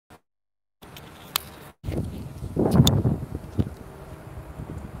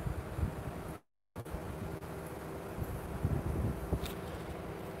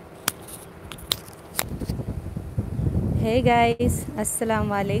Hey guys,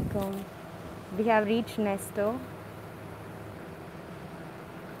 Assalamu alaikum. We have reached Nesto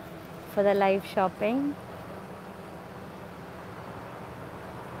for the live shopping.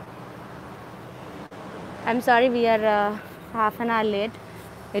 I'm sorry we are half an hour late.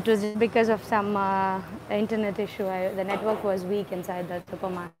 It was just because of some internet issue. The network was weak inside the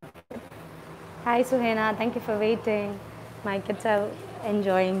supermarket. Hi Suhena, thank you for waiting. My kids are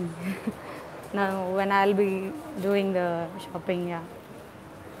enjoying now when I'll be doing the shopping, yeah.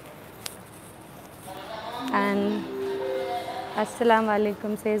 And Assalamu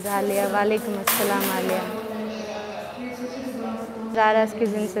alaikum says Alia. Walaikum assalam Alia. Zara's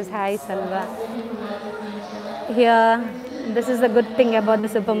cousin says hi Salva. Here, this is the good thing about the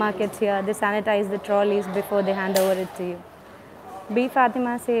supermarkets here. They sanitize the trolleys before they hand over it to you. B.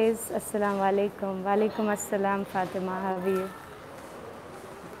 Fatima says Assalamu alaikum. Walaikum assalam Fatima. How are you?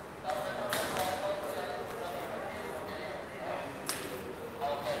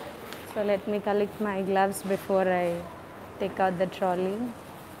 So let me collect my gloves before I take out the trolley.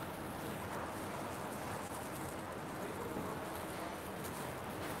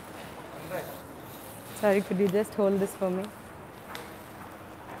 Sorry, could you just hold this for me?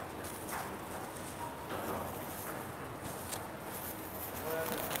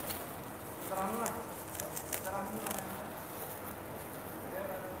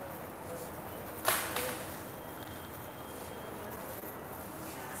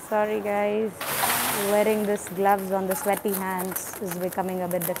 Sorry guys, wearing these gloves on the sweaty hands is becoming a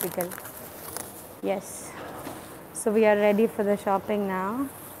bit difficult. Yes. So we are ready for the shopping now.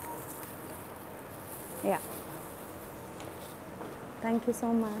 Yeah. Thank you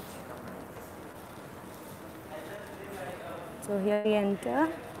so much. So here we enter.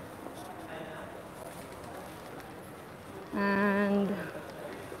 And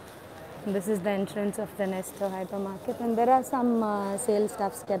this is the entrance of the Nesto Hypermarket. And there are some sale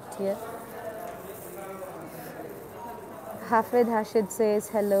stuffs kept here. Hafid Hashid says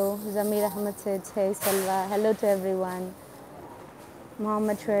hello. Zamir Ahmed says hey Salwa. Hello to everyone.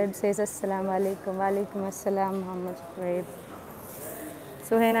 Muhammad Shoaib says Assalamu alaikum. Walaikum assalam Muhammad Shoaib.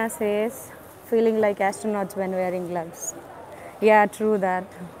 Suhena says feeling like astronauts when wearing gloves. Yeah, true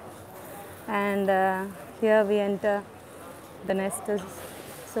that. And here we enter the Nesto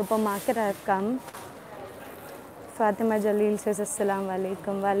supermarket. I have come. Fatima Jalil says Assalamu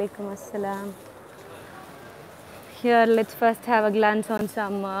alaikum. Walaikum assalam. Here, let's first have a glance on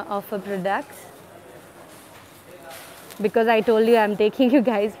some offer products. Because I told you I'm taking you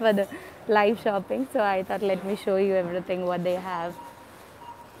guys for the live shopping, so I thought let me show you everything what they have.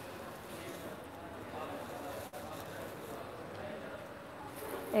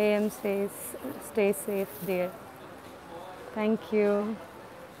 AM says stay safe dear. Thank you.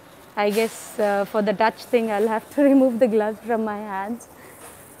 I guess for the touch thing I'll have to remove the gloves from my hands.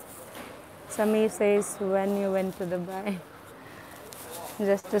 Samir says when you went to Dubai.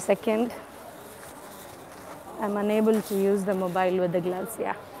 Just a second. I'm unable to use the mobile with the gloves,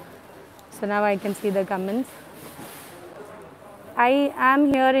 yeah. So now I can see the comments. I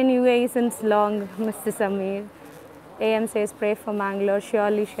am here in UAE since long, Mr. Samir. AM says pray for Mangalore.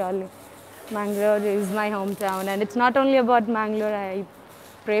 Surely, surely. Mangalore is my hometown, and it's not only about Mangalore. I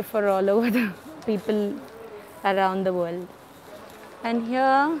pray for all over the people around the world. And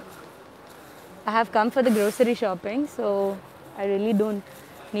here I have come for the grocery shopping, so I really don't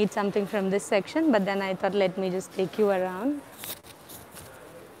need something from this section, but then I thought let me just take you around.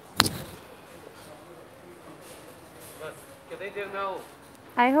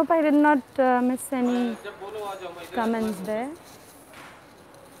 I hope I did not miss any comments there.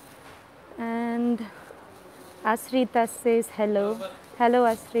 And Asrita says hello. Hello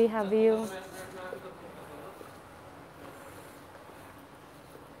Asri, how are you?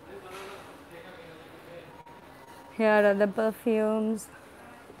 Here are the perfumes.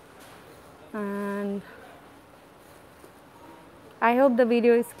 And I hope the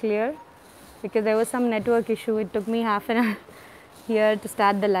video is clear because there was some network issue. It took me half an hour here to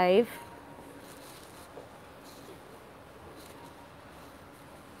start the live.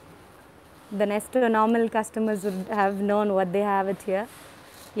 The Nesto normal customers would have known what they have it here.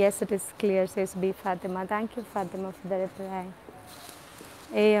 Yes, it is clear, says B. Fatima. Thank you, Fatima, for the reply.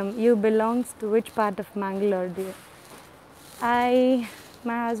 AM, you belongs to which part of Mangalore, dear? My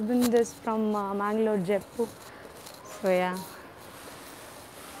husband is from Mangalore, Jaipur. So yeah.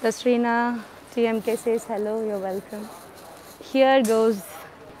 Tasrina TMK says hello, you're welcome. Here goes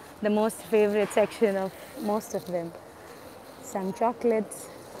the most favorite section of most of them. Some chocolates.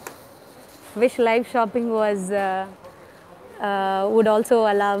 Wish live shopping would also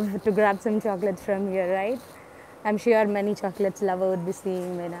allow to grab some chocolates from here, right? I'm sure many chocolates lover would be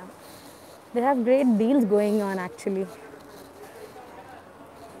seeing me now. They have great deals going on actually.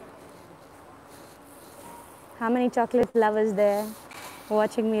 How many chocolate lovers there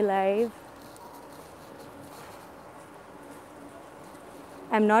watching me live?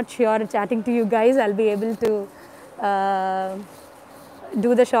 I'm not sure chatting to you guys I'll be able to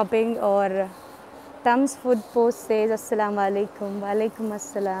do the shopping or Tams Food Post says Assalamu alaikum. Walaikum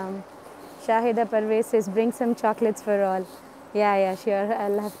assalam. Shahida Parvez says bring some chocolates for all. Yeah, sure.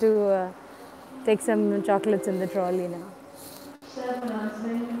 I'll have to take some chocolates in the trolley now.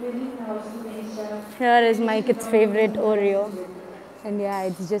 Here is my kid's favorite Oreo. And yeah,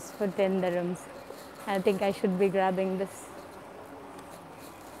 it's just for 10 dirhams. I think I should be grabbing this.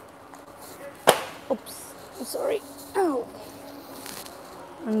 Oops, I'm sorry. Ow.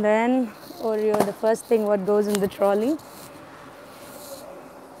 And then Oreo, the first thing what goes in the trolley.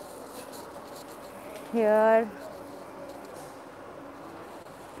 Here,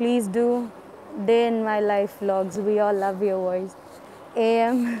 please do day in my life vlogs. We all love your voice.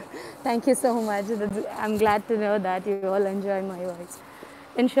 AM, thank you so much. I'm glad to know that you all enjoy my voice.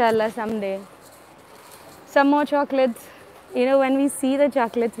 Inshallah, someday. Some more chocolates. You know, when we see the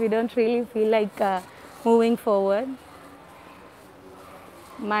chocolates, we don't really feel like moving forward.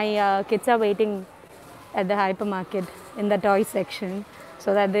 My kids are waiting at the hypermarket in the toy section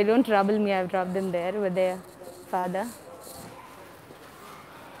so that they don't trouble me. I've dropped them there with their father.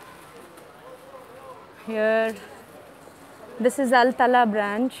 Here, this is Al Tala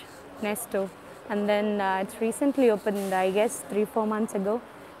branch, Nesto. And then it's recently opened, I guess, 3-4 months ago.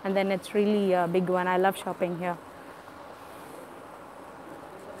 And then it's really a big one. I love shopping here.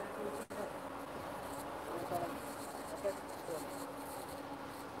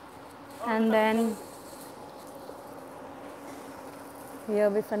 And then here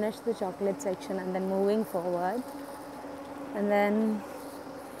we finished the chocolate section and then moving forward. And then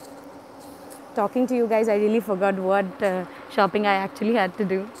talking to you guys, I really forgot what shopping I actually had to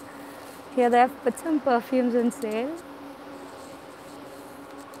do. Here they have put some perfumes on sale.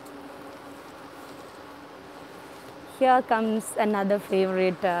 Here comes another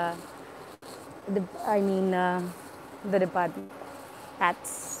favorite, the department.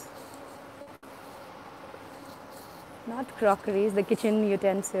 That's not crockeries, the kitchen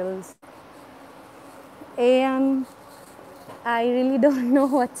utensils. AM, I really don't know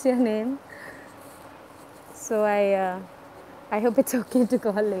what's your name. So I hope it's okay to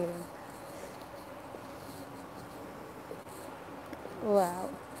call AM. Wow,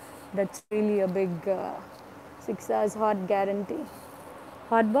 that's really a big 6 hours hot guarantee.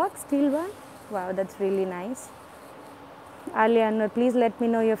 Hot box, steel one? Wow, that's really nice. Alia, please let me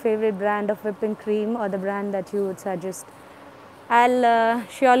know your favorite brand of whipping cream or the brand that you would suggest. I'll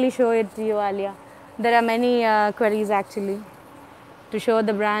surely show it to you, Alia. There are many queries actually to show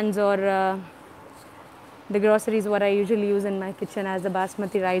the brands or the groceries what I usually use in my kitchen as the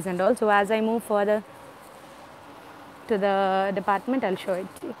basmati rice, and also as I move further to the department, I'll show it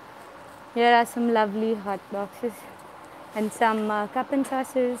to you. Here are some lovely hot boxes and some cup and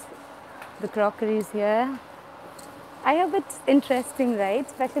saucers, the crockeries here. I hope it's interesting, right?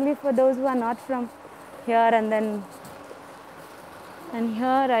 Especially for those who are not from here. And here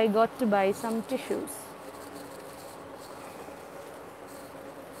I got to buy some tissues.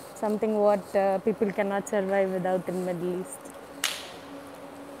 Something what people cannot survive without in Middle East.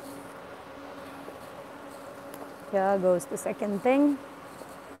 Here goes the second thing.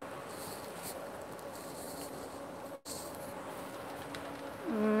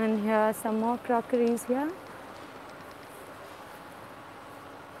 And here are some more crockeries here.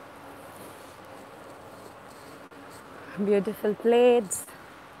 Beautiful plates,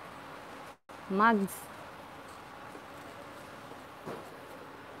 mugs.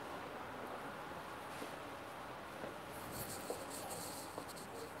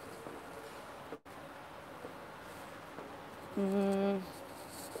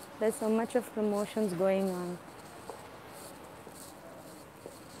 There's so much of promotions going on.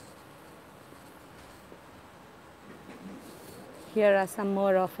 Here are some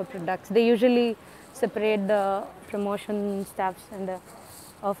more offer products. They usually separate the promotion stuffs and the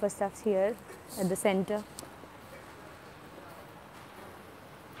offer stuffs here at the center.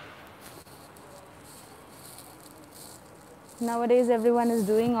 Nowadays everyone is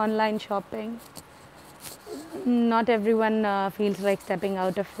doing online shopping. Not everyone feels like stepping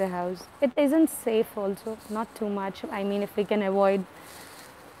out of the house. It isn't safe also, not too much. I mean, if we can avoid.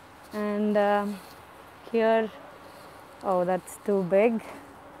 And here, oh, that's too big.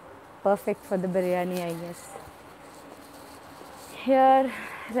 Perfect for the biryani, I guess. Here,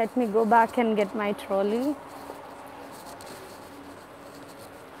 let me go back and get my trolley.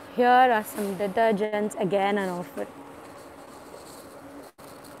 Here are some detergents again on offer.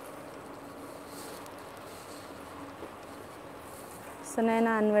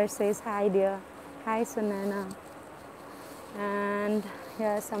 Sunaina Anwar says hi dear. Hi Sunaina. And here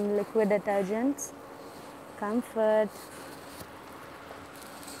are some liquid detergents. Comfort.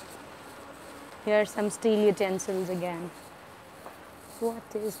 Here are some steel utensils again. What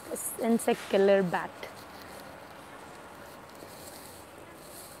is this? Insect killer bat.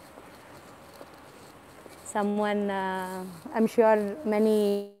 Someone, I'm sure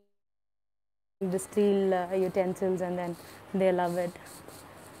many the steel utensils and then they love it.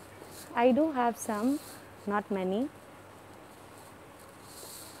 I do have some, not many.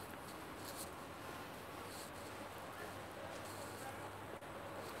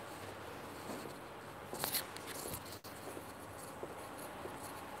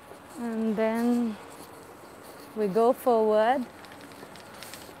 And then we go forward.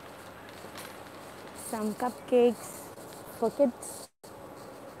 Some cupcakes for kids.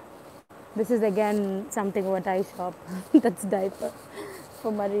 This is again something what I shop. That's diaper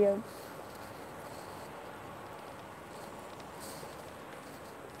for Mariam.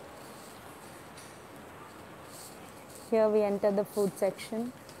 Here we enter the food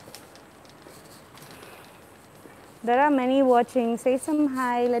section. There are many watching. Say some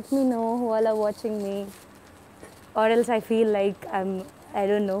hi. Let me know who all are watching me. Or else I feel like I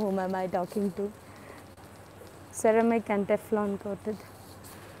don't know whom am I talking to. Ceramic and Teflon coated.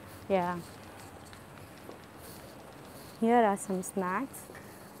 Yeah. Here are some snacks.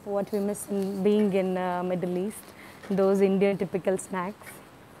 What we miss in being in Middle East. Those Indian typical snacks.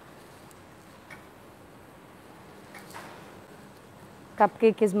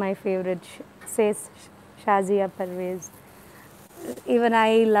 Cupcake is my favorite, says Shazia Parvez. Even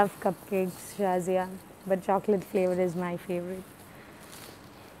I love cupcakes, Shazia, but chocolate flavor is my favorite.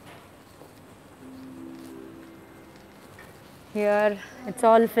 Here it's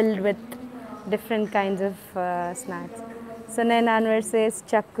all filled with different kinds of snacks. Sunain Anwar says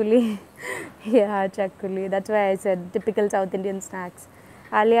chakuli. Yeah, chakuli. That's why I said typical South Indian snacks.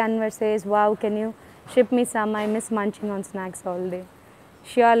 Ali Anwar says, wow, can you ship me some? I miss munching on snacks all day.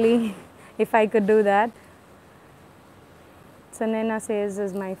 Surely, if I could do that. Sunaina says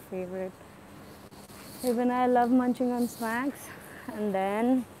is my favorite. Even I love munching on snacks. And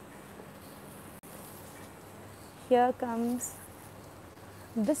then here comes,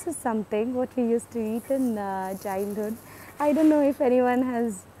 this is something what we used to eat in childhood. I don't know if anyone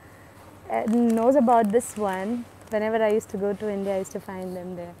has knows about this one. Whenever I used to go to India, I used to find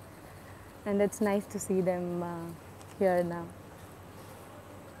them there. And it's nice to see them here now.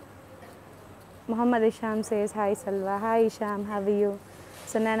 Muhammad Isham says, hi Salwa. Hi Isham, how are you?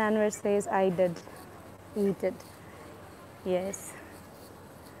 Sunan Anwar says, I did eat it. Yes,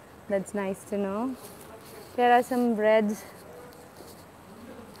 that's nice to know. Here are some breads.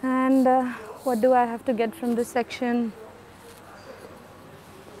 And what do I have to get from this section?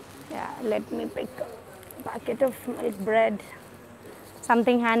 Yeah, let me pick a packet of milk bread.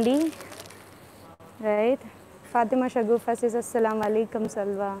 Something handy, right? Fatima Shagufa says, Assalamu alaikum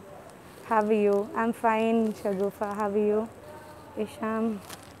Salwa. How are you? I'm fine, Shagufa. How are you?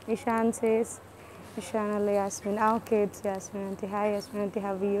 Ishan says, Ishan Allah Yasmin. Ah, okay, it's Yasmin Auntie. Hi, Yasmin Auntie.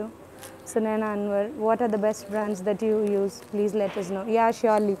 How are you? Sunaina Anwar. What are the best brands that you use? Please let us know. Yeah,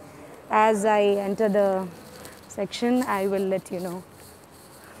 surely. As I enter the section, I will let you know.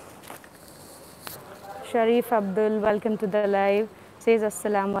 Sharif Abdul, welcome to the live. Says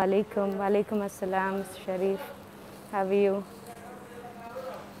Assalamu alaikum. Walaikum assalam, Sharif. How are you?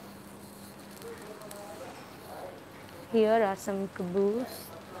 Here are some caboose.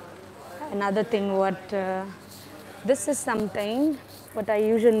 Another thing this is something what I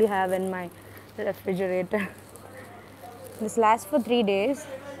usually have in my refrigerator. This lasts for 3 days.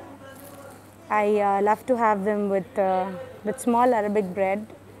 I love to have them with small Arabic bread.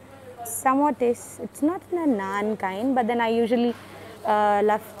 Somewhat it's not in a naan kind, but then I usually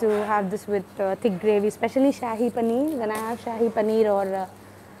love to have this with thick gravy, especially Shahi Paneer. When I have Shahi Paneer or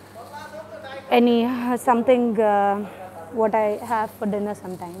any something what I have for dinner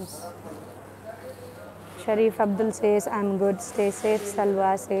sometimes. Sharif Abdul says, I'm good, stay safe.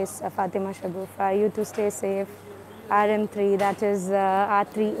 Salwa says, Fatima Shagufa, you too stay safe. RM3, that is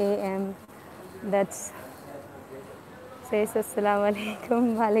R3 AM. That's says Assalamu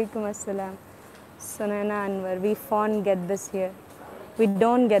alaikum, walaikum assalam. Sunaina Anwar, we fawn get this here. We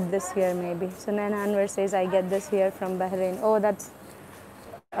don't get this here maybe. Sunaina Anwar says, I get this here from Bahrain. Oh, that's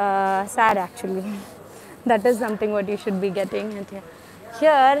sad actually. That is something what you should be getting. And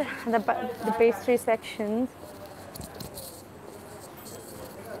here, the pastry section.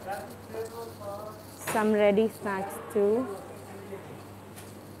 Some ready snacks too.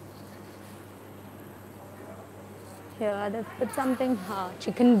 Here they put something,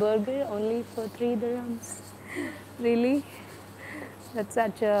 chicken burger only for 3 dirhams. Really? That's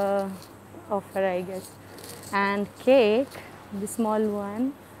such a offer, I guess. And cake, the small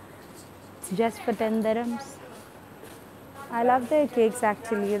one, it's just for 10 dirhams. I love their cakes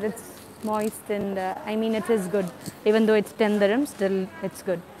actually. It's moist and I mean it is good. Even though it's 10 dirhams, still it's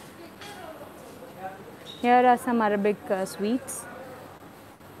good. Here are some Arabic sweets.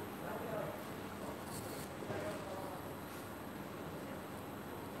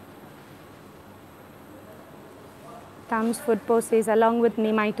 Tam's food post says, along with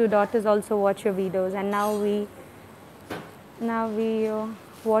me, my 2 daughters also watch your videos, and now we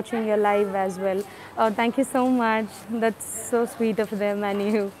watching your live as well. Oh, thank you so much. That's so sweet of them and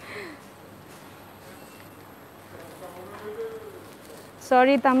you.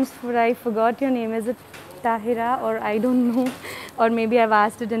 Sorry, Tams, I forgot your name. Is it Tahira or I don't know, or maybe I've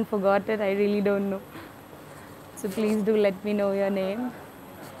asked it and forgot it. I really don't know. So please do let me know your name.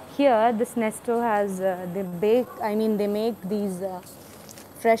 Here, this Nesto has they make these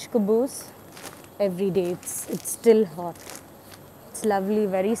fresh caboose every day. It's still hot. It's lovely,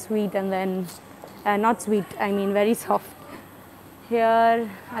 very sweet, and then not sweet. I mean very soft. Here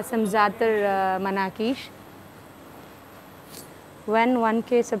are some Zatar Manakish. When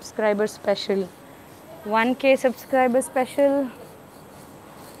 1K subscriber special. 1K subscriber special.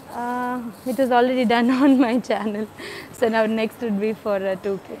 It was already done on my channel, so now next would be for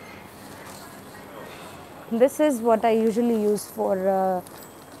 2K. This is what I usually use for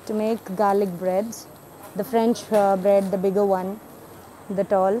to make garlic breads. The French bread, the bigger one, the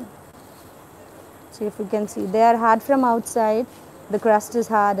tall. See if you can see. They are hard from outside. The crust is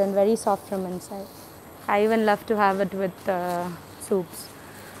hard and very soft from inside. I even love to have it with soups.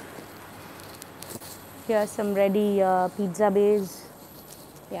 Here are some ready pizza base.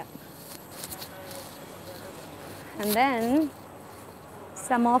 Yeah. And then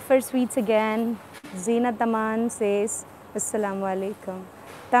some offer sweets again. Zeenat Aman says, Assalamu alaikum.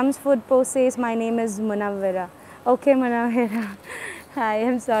 Tams food post says, my name is Munawwira. Okay, Munawwira. I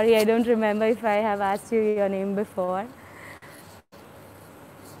am sorry, I don't remember if I have asked you your name before.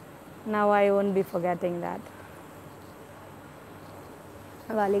 Now I won't be forgetting that.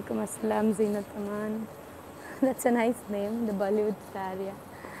 Walaikum Assalam, Zeenat Aman. That's a nice name, the Bollywood star, yeah.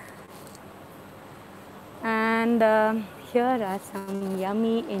 And here are some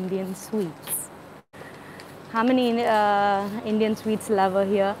yummy Indian sweets. How many Indian sweets lover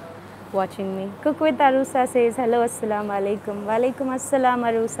here watching me? Cook with Arusa says, hello, assalamu alaikum. Walaikum assalam,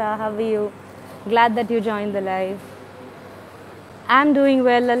 Arusa. How are you? Glad that you joined the live. I'm doing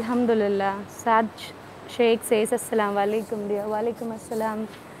well, alhamdulillah. Saj Sheikh says, assalamu alaikum, dear. Walaikum assalam.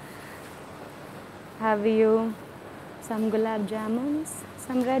 How are you? Some gulab jamuns,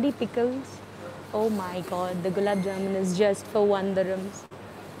 some ready pickles. Oh my god, the gulab jamun is just for 1 dirhams.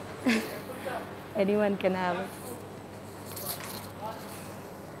 Anyone can have it.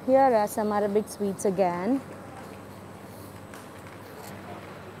 Here are some Arabic sweets again.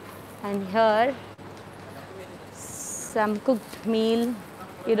 And here, some cooked meal.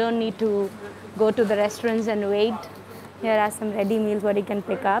 You don't need to go to the restaurants and wait. Here are some ready meals what you can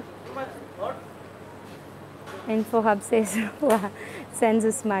pick up. Info Hub says, sends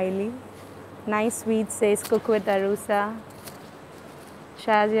a smiley. Nice sweet says, cook with Arusa.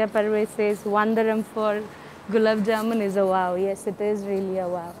 Shazia Parvez says, 1 dirham for gulab jamun is a wow. Yes, it is really a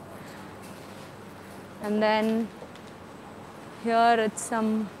wow. And then here it's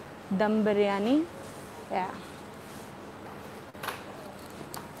some dum biryani. Yeah.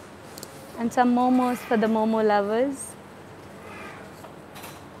 And some momos for the momo lovers.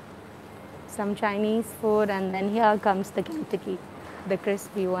 Some Chinese food, and then here comes the Kentucky, the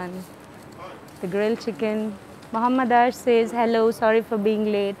crispy one. The grilled chicken. Muhammad Ash says, hello, sorry for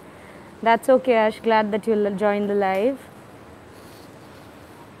being late. That's okay, Ash, glad that you'll join the live.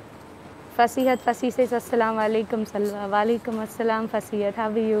 Fasihat Fasi says, assalamu alaikum, Salwa. Walaikum assalam, Fasihat,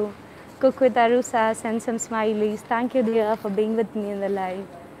 how are you? Cook with Arusa, send some smileys. Thank you, dear, for being with me in the live.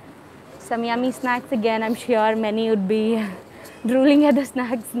 Some yummy snacks again. I'm sure many would be drooling at the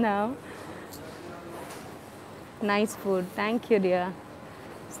snacks now. Nice food. Thank you, dear.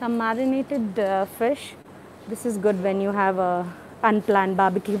 Some marinated fish. This is good when you have a unplanned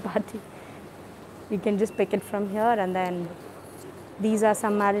barbecue party. You can just pick it from here, and then these are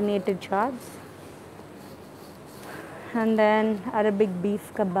some marinated chops. And then Arabic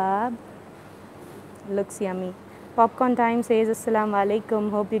beef kebab. Looks yummy. Popcorn Time says, assalamu alaikum.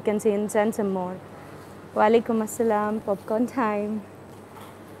 Hope you can send some more. Walaikum assalam. Popcorn Time.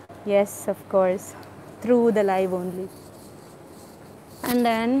 Yes, of course, through the live only. And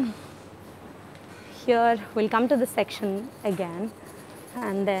then here we'll come to the section again,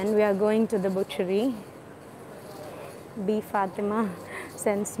 and then we are going to the butchery. B Fatima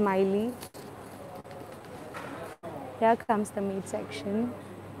sends smiley. Here comes the meat section.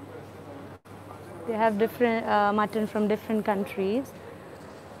 They have different mutton from different countries.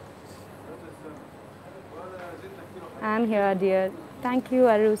 I'm here, dear. Thank you,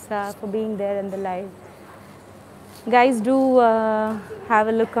 Arusa, for being there in the live. Guys, do have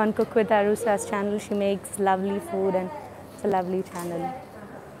a look on Cook with Arusa's channel. She makes lovely food and it's a lovely channel.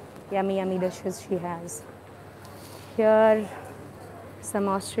 Yummy, yummy dishes she has. Here, some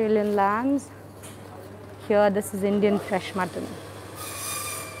Australian lambs. Here, this is Indian fresh mutton.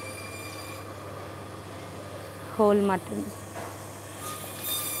 Whole mutton.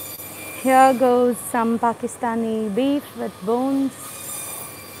 Here goes some Pakistani beef with bones.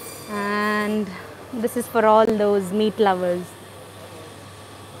 And this is for all those meat lovers.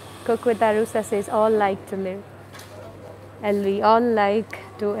 Cook with Arusa says, all like to live. LV, all like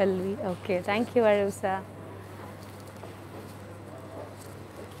to LV. Okay, thank you, Arusa.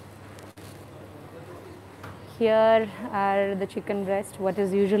 Here are the chicken breast, what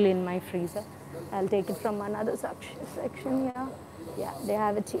is usually in my freezer. I'll take it from another section here. Yeah, they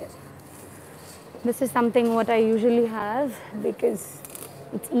have it here. This is something what I usually have because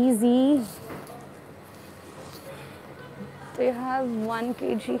it's easy. They have 1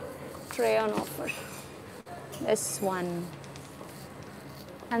 kg tray on offer. This one.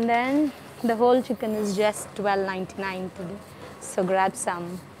 And then the whole chicken is just $12.99 today. So grab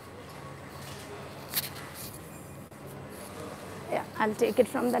some. Yeah, I'll take it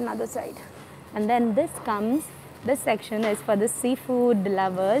from the other side. And then this section is for the seafood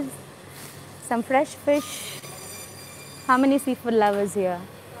lovers. Some fresh fish. How many seafood lovers here?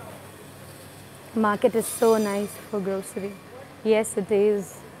 Market is so nice for grocery. Yes, it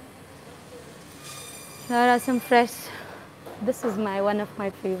is. Here are some fresh. This is one of my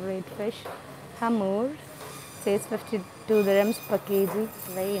favorite fish. Hamur. Says 52 dirhams per kg.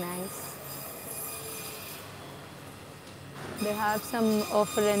 Very nice. They have some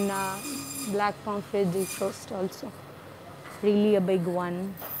offer in black pomfret deep roast also. Really a big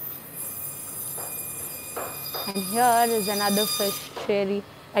one. And here is another fish, sherry.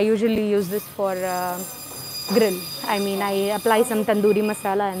 I usually use this for grill. I mean, I apply some tandoori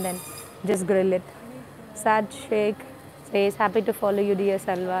masala and then just grill it. Sad Sheikh says, happy to follow you, dear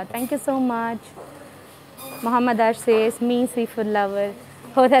Salwa. Thank you so much. Muhammad Ash says, me seafood lover.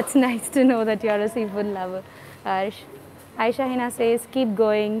 Oh, that's nice to know that you're a seafood lover, Arsh. Aisha Hina says, keep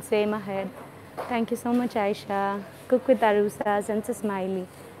going, same ahead. Thank you so much, Aisha. Cook with Arusa, sends a smiley.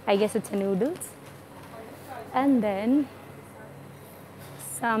 I guess it's a noodles. And then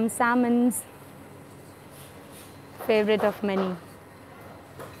some salmons, favorite of many.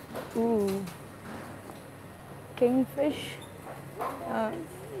 Ooh, kingfish.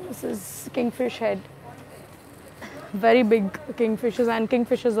 This is kingfish head. Very big kingfishers, and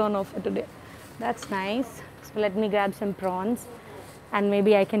kingfishers on offer today. That's nice. So let me grab some prawns and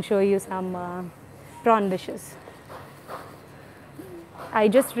maybe I can show you some prawn dishes. I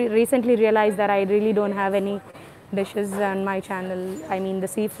just recently realized that I really don't have any dishes on my channel. I mean the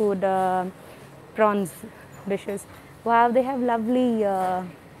seafood prawns dishes. Wow, they have lovely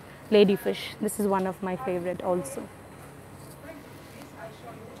ladyfish. This is one of my favorite also.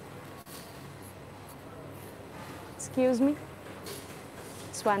 Excuse me.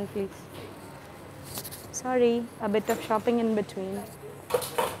 This one, please. Sorry, a bit of shopping in between.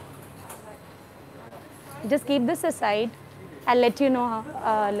 Just keep this aside. I'll let you know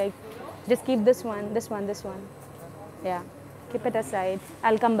how, just keep this one. Yeah, keep it aside.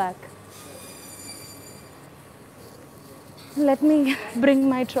 I'll come back. Let me bring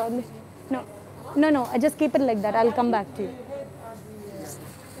my trolley. No, I just keep it like that. I'll come back to you.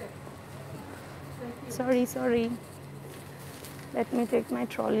 Sorry. Let me take my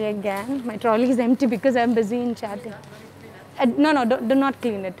trolley again. My trolley is empty because I'm busy in chatting. No, do not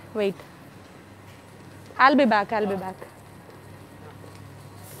clean it. Wait. I'll be back.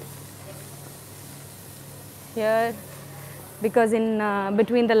 Here, because in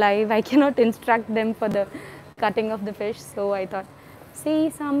between the live, I cannot instruct them for the cutting of the fish. So I thought, see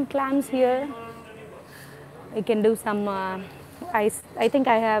some clams here. I can do some, I think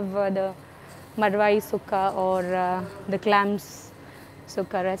I have the Marwai Sukka or the clams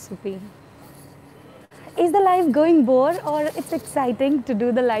Sukka recipe. Is the live going bore or it's exciting to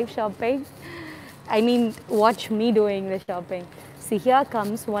do the live shopping? I mean, watch me doing the shopping. See, here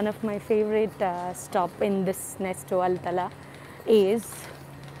comes one of my favorite stop in this Nesto Altala is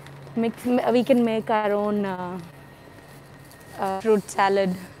We can make our own fruit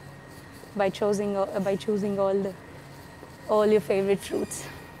salad by choosing all your favorite fruits.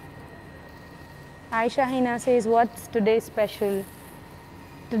 Aisha Hina says, what's today's special?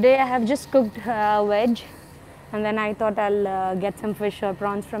 Today I have just cooked veg, and then I thought I'll get some fish or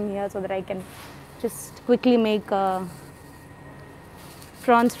prawns from here so that I can just quickly make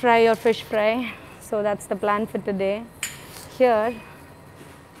prawns fry or fish fry. So that's the plan for today. Here,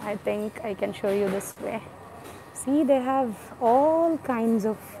 I think I can show you this way. See, they have all kinds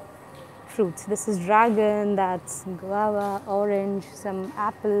of fruits. This is dragon, that's guava, orange, some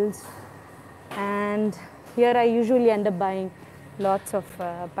apples, and here I usually end up buying lots of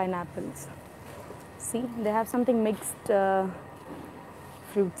pineapples. See, they have something mixed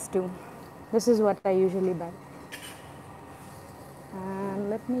fruits too. This is what I usually buy. And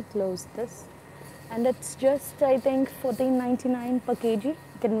let me close this. And it's just, I think, $14.99 per kg.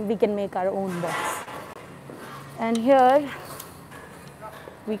 We can make our own box. And here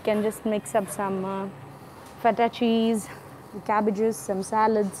we can just mix up some feta cheese, cabbages, some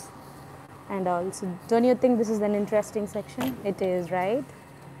salads, and also. Don't you think this is an interesting section? It is, right?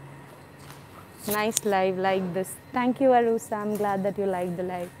 Nice live like this. Thank you, Arusa. I'm glad that you liked the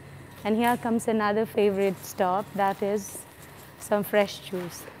live. And here comes another favorite stop, that is some fresh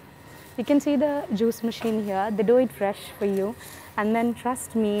juice. You can see the juice machine here. They do it fresh for you. And then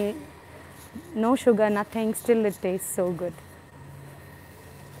trust me, no sugar, nothing, still it tastes so good.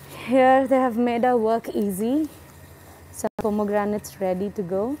 Here they have made our work easy. Some pomegranates ready to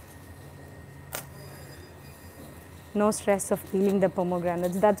go. No stress of peeling the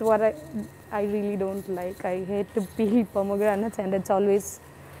pomegranates. That's what I really don't like. I hate to peel pomegranates, and it's always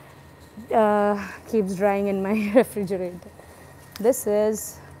keeps drying in my refrigerator. This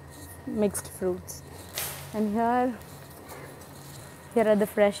is mixed fruits. And here are the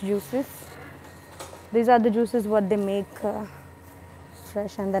fresh juices. These are the juices what they make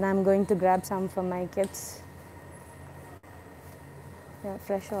fresh, and then I'm going to grab some for my kids. Yeah,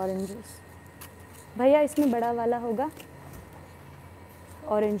 fresh oranges. भैया इसमें बड़ा वाला होगा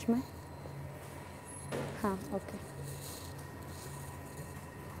orange में. हाँ, okay.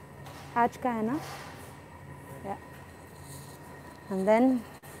 आज का है ना? Yeah. And then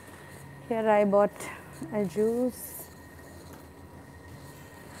here I bought a juice.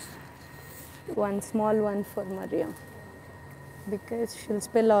 One small one for Maria, because she'll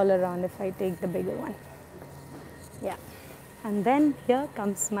spill all around if I take the bigger one. Yeah. And then here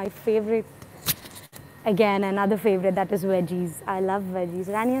comes my favorite, again another favorite, that is veggies. I love veggies.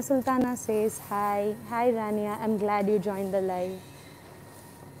 Rania Sultana says hi. Hi Rania, I'm glad you joined the live.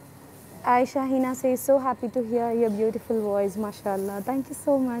 Aisha Hina says, so happy to hear your beautiful voice, mashallah. Thank you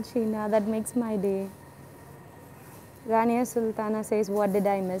so much, Hina, that makes my day. Rania Sultana says, what did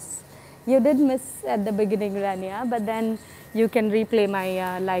I miss? You did miss at the beginning, Rania, but then you can replay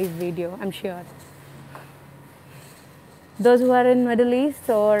my live video, I'm sure. Those who are in Middle East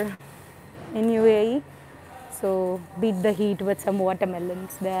or in UAE, so beat the heat with some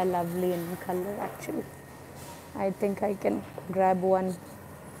watermelons. They are lovely in color, actually. I think I can grab one.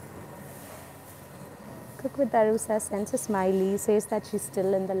 Cook with Arusa sends a smiley, says that she's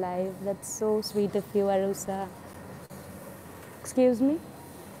still in the live. That's so sweet of you, Arusa. Excuse me?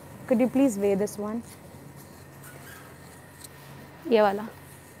 Could you please weigh this one? Ye wala.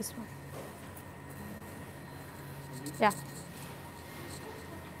 This one. Yeah.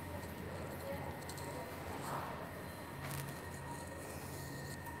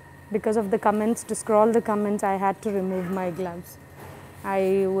 Because of the comments, to scroll the comments, I had to remove my gloves.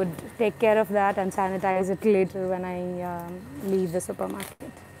 I would take care of that and sanitize it later when I leave the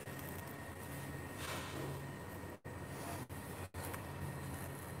supermarket.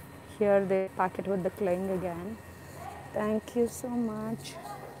 Here they pack it with the cling again. Thank you so much.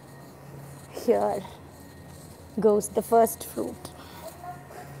 Here goes the first fruit.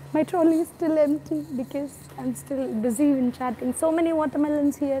 My trolley is still empty because I'm still busy in chatting. So many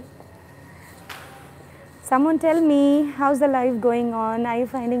watermelons here. Someone tell me, how's the live going on? Are you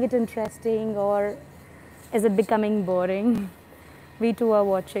finding it interesting or is it becoming boring? We too are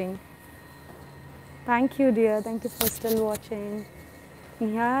watching. Thank you, dear. Thank you for still watching.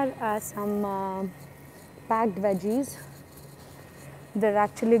 Here are some packed veggies. They're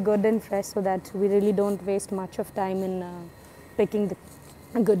actually good and fresh, so that we really don't waste much of time in picking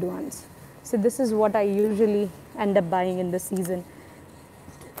the good ones. So this is what I usually end up buying in the season.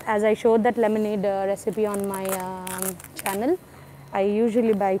 As I showed that lemonade recipe on my channel, I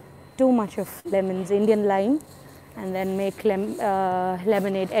usually buy too much of lemons, Indian lime, and then make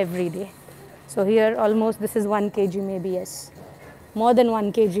lemonade every day. So here almost this is 1 kg maybe, yes. more than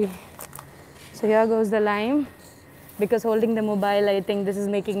 1 kg. So here goes the lime. Because holding the mobile, I think this is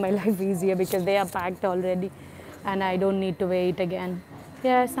making my life easier because they are packed already and I don't need to wait again.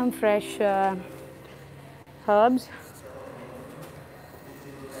 Here are some fresh herbs,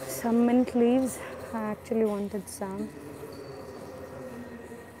 some mint leaves. I actually wanted some.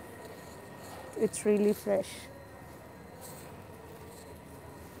 It's really fresh.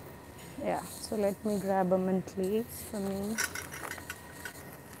 Yeah, so let me grab a mint leaves for me.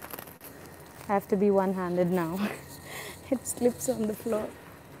 I have to be one-handed now. It slips on the floor.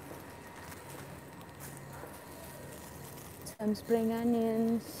 Some spring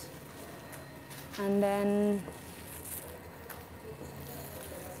onions. And then,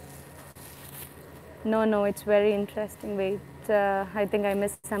 no, it's very interesting. Wait, I think I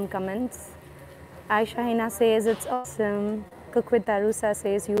missed some comments. Aisha Hina says it's awesome. Cook with Arusa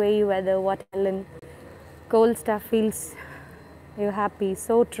says UAE weather, watermelon. Cold stuff feels you happy.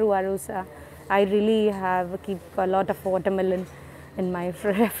 So true, Arusa. I really keep a lot of watermelon in my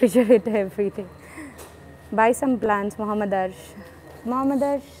refrigerator every day. Buy some plants, Muhammad Arsh. Muhammad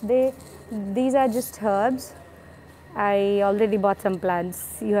Arsh, these are just herbs. I already bought some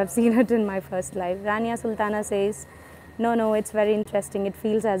plants. You have seen it in my first live. Rania Sultana says, no, it's very interesting. It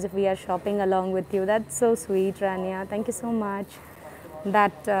feels as if we are shopping along with you. That's so sweet, Rania. Thank you so much.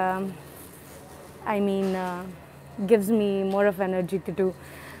 That, gives me more of energy to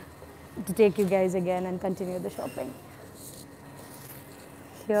take you guys again and continue the shopping.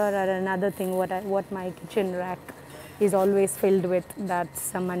 Here are another thing what my kitchen rack is always filled with. That's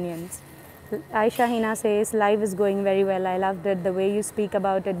some onions. Aisha Hina says, live is going very well. I loved it. The way you speak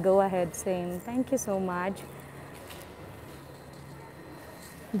about it, go ahead, same. Thank you so much.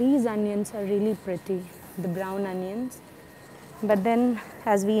 These onions are really pretty, the brown onions. But then,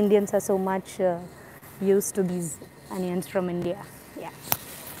 as we Indians are so much used to these onions from India. Yeah.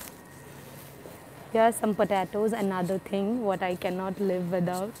 Here are some potatoes, another thing what I cannot live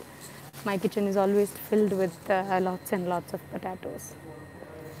without. My kitchen is always filled with lots and lots of potatoes.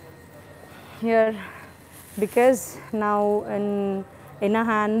 Here, because now in a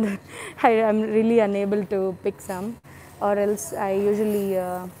hand I am really unable to pick some, or else I usually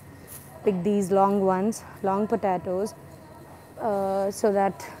pick these long ones, long potatoes, so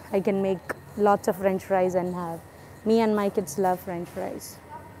that I can make lots of french fries and have. Me and my kids love french fries.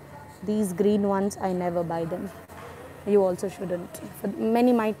 These green ones, I never buy them. You also shouldn't.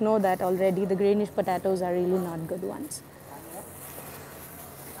 Many might know that already. The greenish potatoes are really not good ones.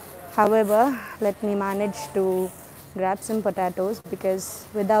 However, let me manage to grab some potatoes because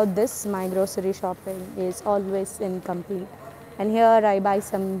without this, my grocery shopping is always incomplete. And here I buy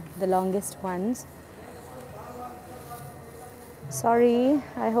the longest ones. Sorry,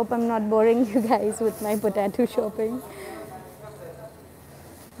 I hope I'm not boring you guys with my potato shopping.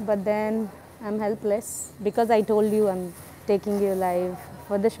 But then I'm helpless because I told you I'm taking you live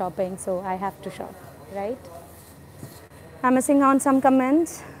for the shopping, so I have to shop, right? I'm missing on some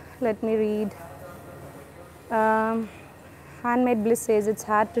comments. Let me read. Handmade Bliss says it's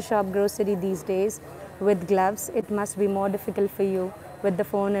hard to shop grocery these days with gloves. It must be more difficult for you with the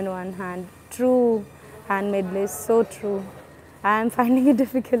phone in one hand. True, Handmade Bliss, so true. I am finding it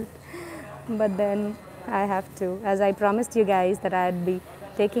difficult, but then I have to, as I promised you guys that I'd be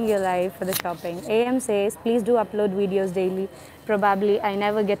taking you live for the shopping. AM says, please do upload videos daily. Probably I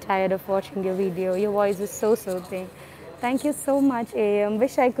never get tired of watching your video. Your voice is so soothing. Thank you so much, AM.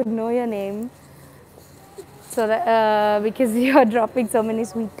 Wish I could know your name. So that, because you are dropping so many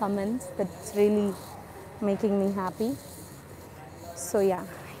sweet comments, that's really making me happy. So yeah,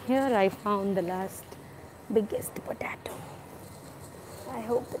 here I found the last biggest potato. I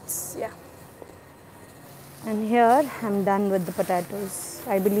hope it's, yeah. And here I'm done with the potatoes.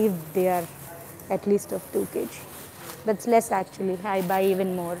 I believe they are at least of 2 kg. That's less actually. I buy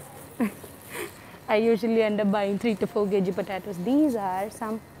even more. I usually end up buying 3 to 4 kg potatoes. These are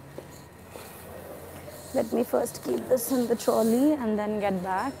some. Let me first keep this in the trolley and then get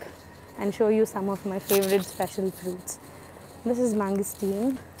back and show you some of my favorite special fruits. This is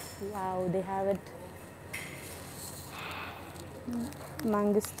mangosteen. Wow, they have it.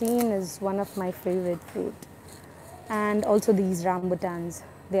 Mangosteen is one of my favorite fruit. And also these rambutans.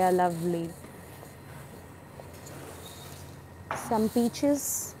 They are lovely. Some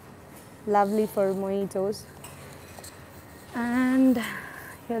peaches, lovely for mojitos. And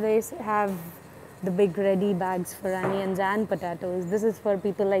here they have the big ready bags for onions and potatoes. This is for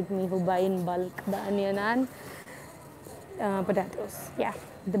people like me who buy in bulk the onion and potatoes. Yeah,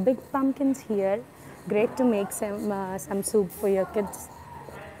 the big pumpkins here. Great to make some soup for your kids.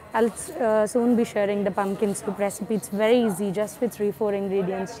 I'll soon be sharing the pumpkin soup recipe. It's very easy, just with 3-4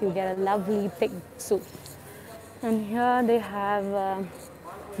 ingredients you get a lovely thick soup. And here they have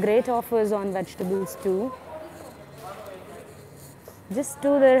great offers on vegetables too. Just 2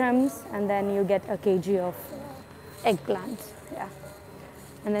 dirhams and then you get a kg of eggplant. Yeah.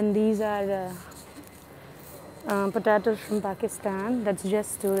 And then these are potatoes from Pakistan. That's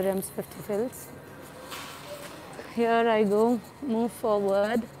just 2 dirhams 50 fils. Here I go, move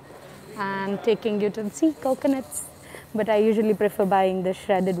forward and taking you to see coconuts, but I usually prefer buying the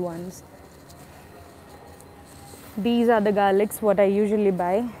shredded ones. These are the garlics what I usually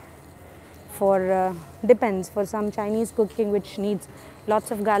buy for depends, for some Chinese cooking which needs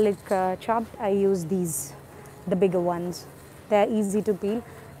lots of garlic chopped, I use these, the bigger ones. They are easy to peel,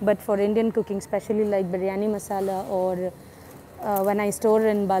 but for Indian cooking, especially like biryani masala or when I store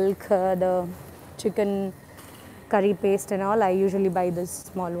in bulk the chicken curry paste and all, I usually buy the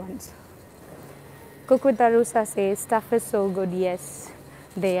small ones. Cook with Arusa says, stuff is so good. Yes,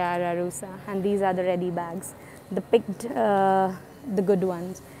 they are Arusa. And these are the ready bags. The picked, the good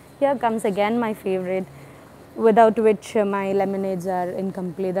ones. Here comes again my favorite, without which my lemonades are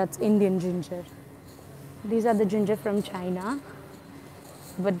incomplete. That's Indian ginger. These are the ginger from China,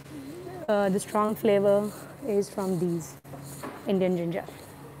 but the strong flavor is from these Indian ginger.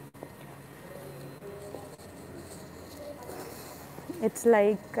 It's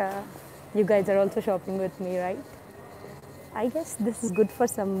like you guys are also shopping with me, right? I guess this is good for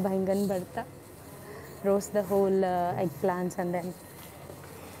some bangan bharta. Roast the whole eggplants, and then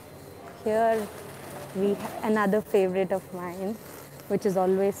here we have another favorite of mine, which is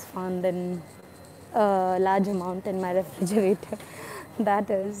always found in a large amount in my refrigerator. That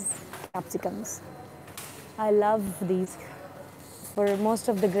is capsicums. I love these. For most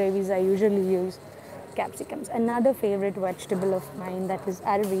of the gravies, I usually use capsicums. Another favorite vegetable of mine, that is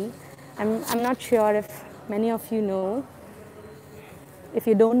arvi. I'm not sure if many of you know. If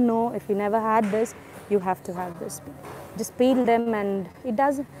you don't know, if you never had this, you have to have this. Just peel them, and it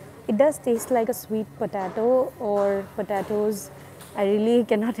does taste like a sweet potato or potatoes. I really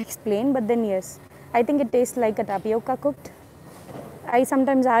cannot explain, but then yes, I think it tastes like a tapioca cooked. I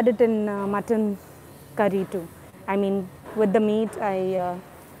sometimes add it in mutton curry too. I mean, with the meat, I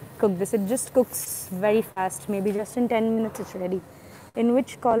cook this. It just cooks very fast. Maybe just in 10 minutes it's ready. In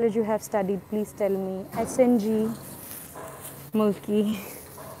which college you have studied? Please tell me. SNG, Mulki,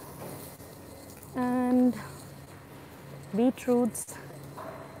 and beetroots,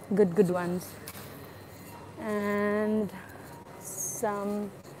 good ones, and some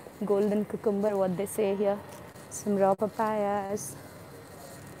golden cucumber, what they say here, some raw papayas,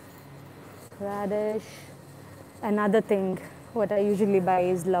 radish. Another thing, what I usually buy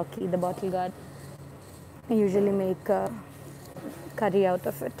is Loki, the bottle gourd. I usually make curry out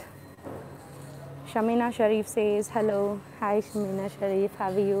of it. Shamina Sharif says, hello. Hi Shamina Sharif,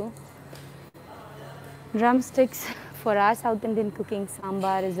 how are you? Drumsticks. For our South Indian cooking,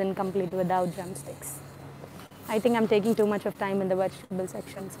 sambar is incomplete without drumsticks. I think I'm taking too much of time in the vegetable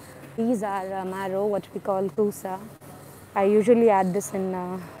sections. These are marrow, what we call kusa. I usually add this in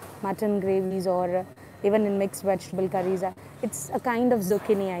mutton gravies or even in mixed vegetable curries. It's a kind of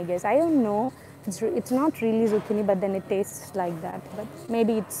zucchini, I guess. I don't know. It's not really zucchini, but then it tastes like that. But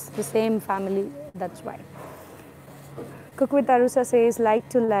maybe it's the same family, that's why. Cook with Arusa says, like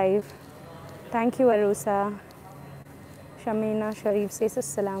to live. Thank you, Arusa. Shamina Sharif says,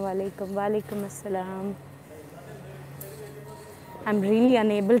 Assalamu alaikum. Wa alaikum assalam. I'm really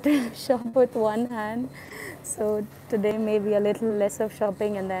unable to shop with one hand. So today maybe a little less of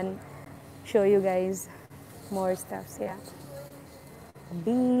shopping and then show you guys more stuffs. Yeah.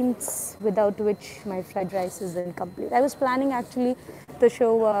 Beans, without which my fried rice is incomplete. I was planning actually to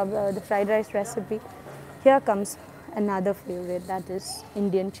show the fried rice recipe. Here comes another favorite, that is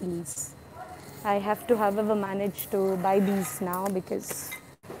Indian chilies. I have to, however, manage to buy these now because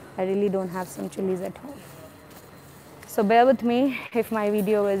I really don't have some chilies at home. So bear with me if my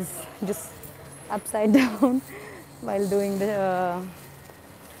video is just upside down while doing the,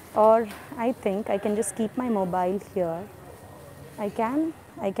 or I think I can just keep my mobile here. I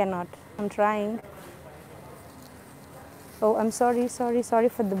cannot. I'm trying. Oh, I'm sorry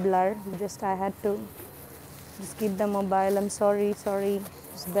for the blur. Just I had to just keep the mobile. I'm sorry.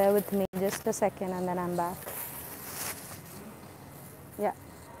 Just bear with me just a second and then I'm back. Yeah.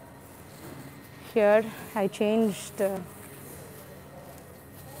 Here I changed.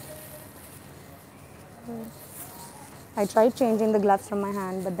 I tried changing the gloves from my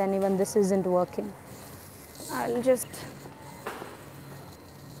hand, but then even this isn't working.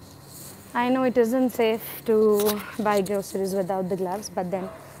 I know it isn't safe to buy groceries without the gloves, but then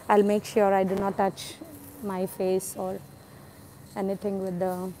I'll make sure I do not touch my face or anything with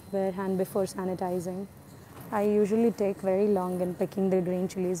the bare hand before sanitizing. I usually take very long in picking the green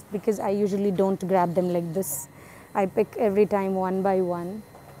chilies because I usually don't grab them like this. I pick every time one by one.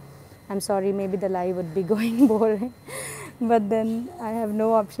 I'm sorry, maybe the live would be going boring, but then I have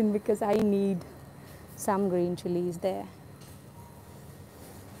no option because I need some green chilies there.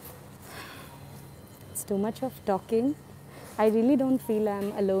 It's too much of talking. I really don't feel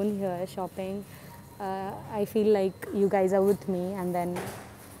I'm alone here shopping. I feel like you guys are with me, and then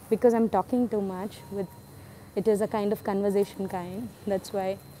because I'm talking too much, it is a kind of conversation kind. That's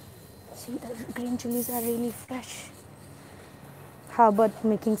why. See, the green chilies are really fresh. How about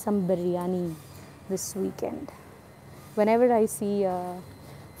making some biryani this weekend? Whenever I see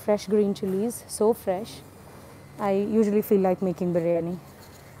fresh green chilies, so fresh, I usually feel like making biryani.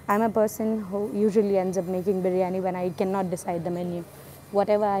 I'm a person who usually ends up making biryani when I cannot decide the menu.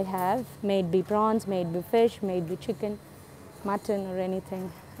 Whatever I have, may it be prawns, may it be fish, may it be chicken, mutton or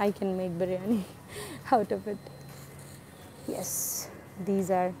anything, I can make biryani out of it. Yes, these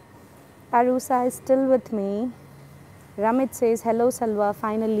are. Arusa is still with me. Ramit says, hello Salwa,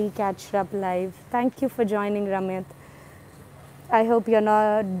 finally catch up live. Thank you for joining, Ramit. I hope you're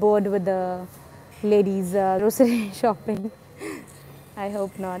not bored with the ladies' grocery shopping. I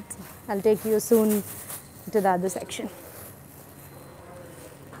hope not. I'll take you soon to the other section.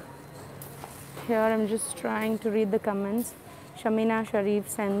 Here I'm just trying to read the comments. Shamina Sharif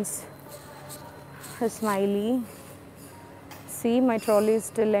sends a smiley. See, my trolley is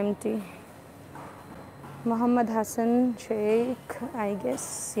still empty. Muhammad Hassan Sheikh, I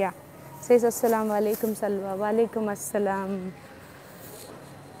guess, yeah, says Assalamu alaikum Salwa. Walaikum assalam.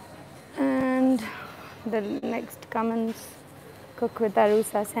 And the next comments, Cook with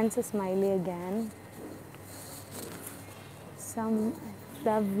Arusa sends a smiley again. Some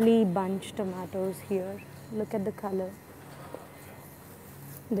lovely bunch tomatoes here. Look at the color.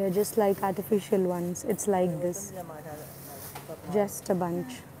 They're just like artificial ones. It's like this. Just a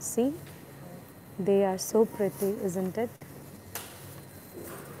bunch. See? They are so pretty, isn't it?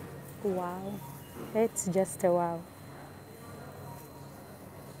 Wow. It's just a wow.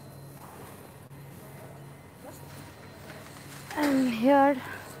 And here,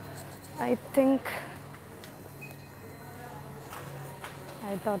 I think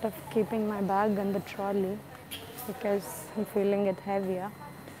I thought of keeping my bag in the trolley because I'm feeling it heavier.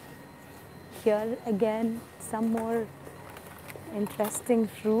 Here again, some more interesting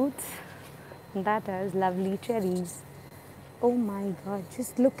fruits. That is lovely cherries. Oh my god,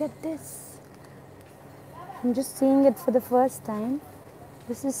 just look at this. I'm just seeing it for the first time.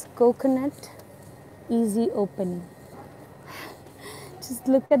 This is coconut easy open. Just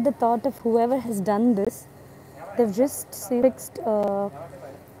look at the thought of whoever has done this. They've just fixed a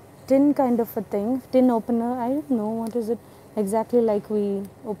tin kind of a thing, tin opener. I don't know what is it exactly, like we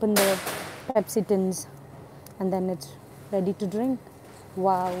open the Pepsi tins and then it's ready to drink.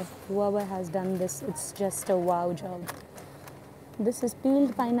 Wow, whoever has done this, it's just a wow job. This is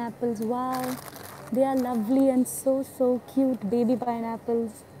peeled pineapples. Wow, they are lovely and so cute, baby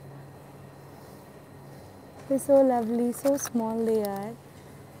pineapples. They're so lovely, so small they are.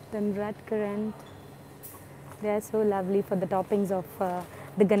 Then red currant. They are so lovely for the toppings of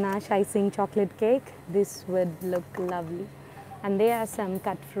the ganache icing chocolate cake. This would look lovely. And there are some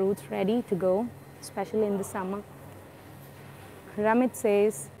cut fruits ready to go, especially in the summer. Ramit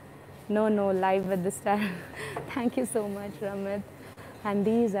says, no, live with the star. Thank you so much, Ramit. And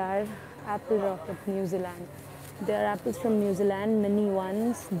these are apple rocket New Zealand. They are apples from New Zealand, mini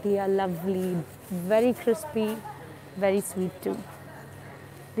ones. They are lovely, very crispy, very sweet too.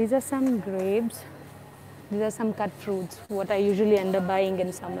 These are some grapes. These are some cut fruits, what I usually end up buying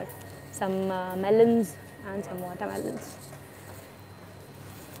in summer. Some melons and some watermelons.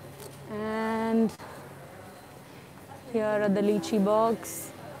 And here are the lychee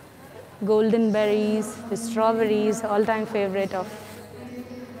box, golden berries, the strawberries, all-time favorite of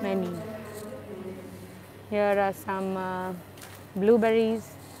many. Here are some blueberries,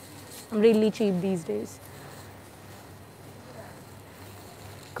 really cheap these days.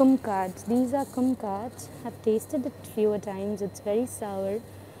 Kumquats, these are kumquats. I've tasted it fewer times. It's very sour,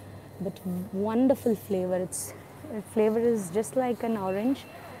 but wonderful flavor. Its flavor is just like an orange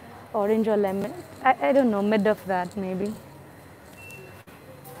or lemon. I don't know, mid of that maybe.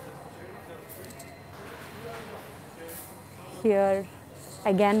 Here,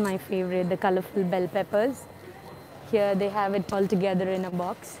 again my favorite, the colorful bell peppers. Here they have it all together in a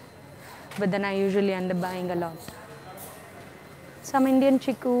box, but then I usually end up buying a lot. Some Indian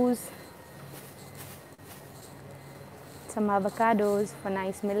chickoos, some avocados for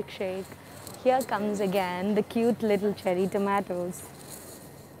nice milkshake. Here comes again the cute little cherry tomatoes.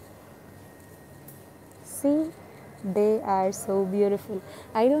 See, they are so beautiful.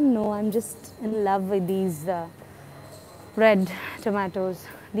 I don't know, I'm just in love with these red tomatoes.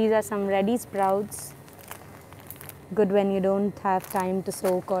 These are some ready sprouts. Good when you don't have time to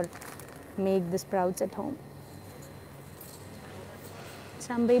soak or make the sprouts at home.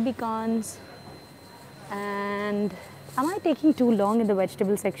 Some baby corns. And am I taking too long in the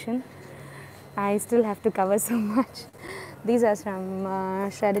vegetable section? I still have to cover so much. These are some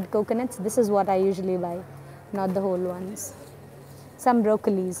shredded coconuts. This is what I usually buy, not the whole ones. Some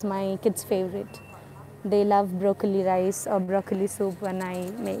broccolis, my kids' favorite. They love broccoli rice or broccoli soup when I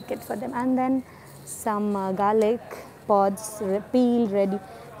make it for them. And then some garlic pods, peel ready.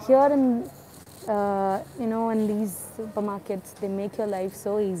 Here in in these supermarkets, they make your life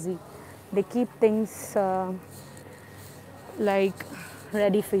so easy. They keep things like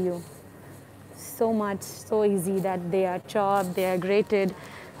ready for you. So much, so easy that they are chopped, they are grated.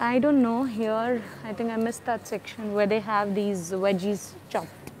 I don't know, here I think I missed that section where they have these veggies chopped.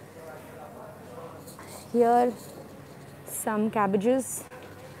 Here, some cabbages.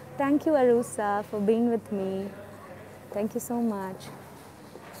 Thank you, Arusa, for being with me. Thank you so much.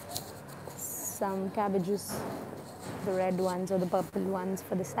 Some cabbages, the red ones or the purple ones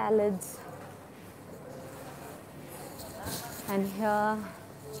for the salads. And here,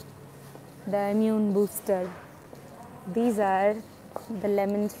 the immune booster. These are the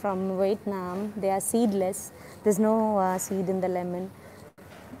lemons from Vietnam. They are seedless. There's no seed in the lemon.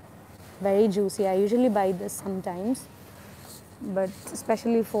 Very juicy. I usually buy this sometimes, but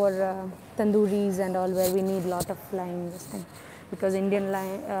especially for tandooris and all where we need a lot of lime this thing. Because Indian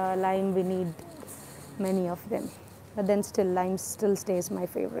lime we need many of them. But then still lime still stays my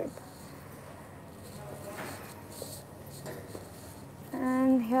favorite.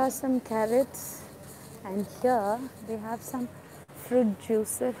 And here are some carrots, and here they have some fruit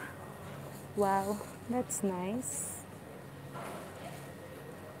juicer. Wow, that's nice.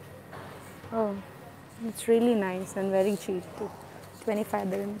 Oh, it's really nice and very cheap too. 25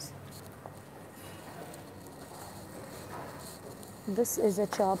 dirhams. This is a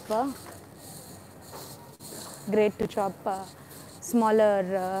chopper. Great to chop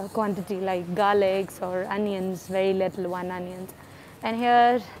smaller quantity like garlics or onions, very little, one onion. And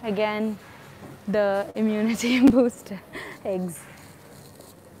here again, the immunity booster, eggs.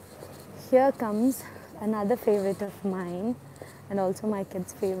 Here comes another favorite of mine and also my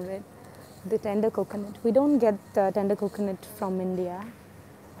kids' favorite, the tender coconut. We don't get tender coconut from India.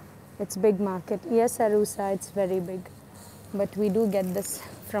 It's big market. Yes, Arusa, it's very big. But we do get this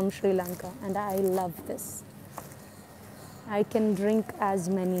from Sri Lanka and I love this. I can drink as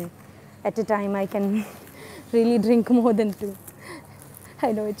many at a time. I can really drink more than two.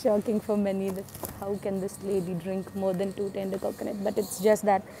 I know it's shocking for many that how can this lady drink more than 2 tender coconut, but it's just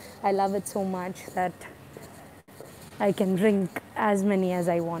that I love it so much that I can drink as many as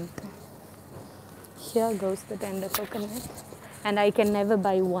I want. Here goes the tender coconut, and I can never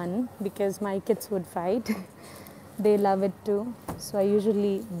buy one because my kids would fight. They love it too, so I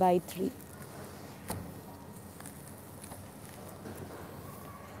usually buy 3.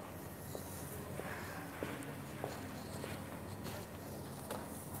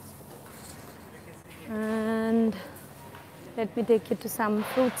 And let me take you to some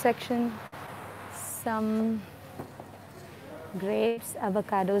fruit section. Some grapes,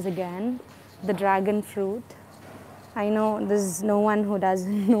 avocados again, the dragon fruit. I know there's no one who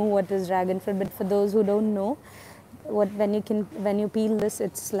doesn't know what is dragon fruit, but for those who don't know, when you peel this,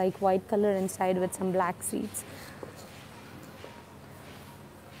 it's like white color inside with some black seeds.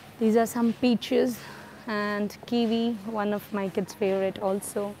 These are some peaches and kiwi, one of my kids' favorite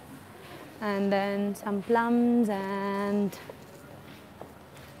also. And then some plums and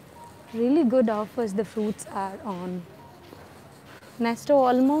really good offers the fruits are on. Nesto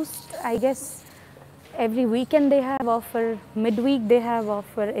almost, I guess, every weekend they have offer, midweek they have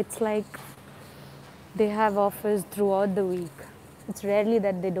offer. It's like they have offers throughout the week. It's rarely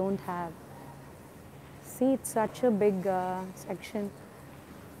that they don't have. See, it's such a big section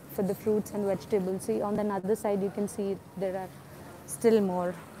for the fruits and vegetables. See, on the other side you can see there are still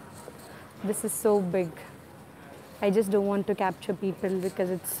more. This is so big. I just don't want to capture people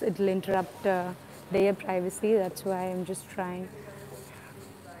because it'll interrupt their privacy. That's why I'm just trying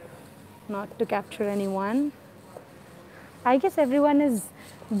not to capture anyone. I guess everyone is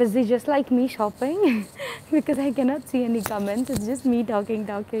busy just like me shopping because I cannot see any comments. It's just me talking.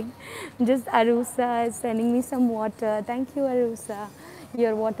 Just Arusa is sending me some water. Thank you, Arusa.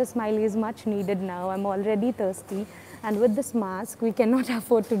 Your water smiley is much needed now. I'm already thirsty And with this mask, we cannot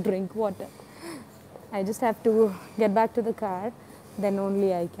afford to drink water. I just have to get back to the car, then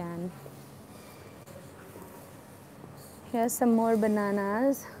only I can. Here's some more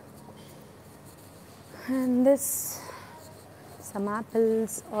bananas. And this, some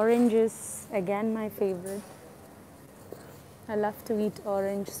apples, oranges, again my favorite. I love to eat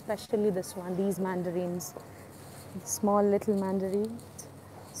orange, especially this one, these mandarins. Small little mandarins,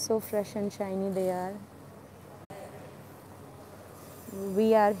 so fresh and shiny they are.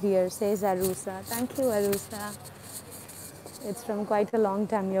 We are here, says Arusa. Thank you, Arusa. It's from quite a long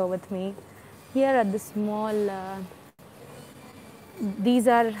time you're with me. Here at the small,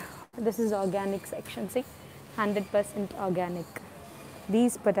 this is organic section, see? 100% organic.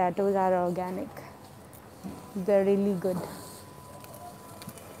 These potatoes are organic. They're really good.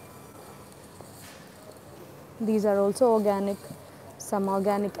 These are also organic. Some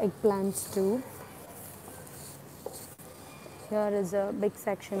organic eggplants too. Here is a big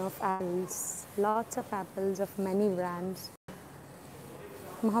section of apples. Lots of apples of many brands.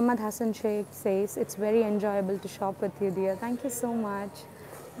 Muhammad Hassan Sheikh says, it's very enjoyable to shop with you, dear. Thank you so much.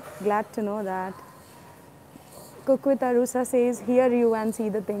 Glad to know that. Cook with Arusa says, hear you and see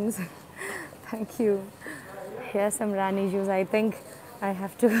the things. Thank you. Here's some Rani juice. I think I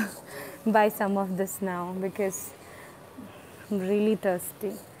have to buy some of this now because I'm really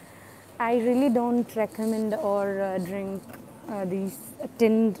thirsty. I really don't recommend or drink these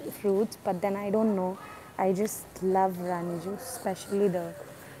tinned fruits, but then I don't know. I just love Rani juice, especially the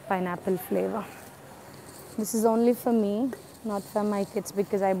pineapple flavor. This is only for me, not for my kids,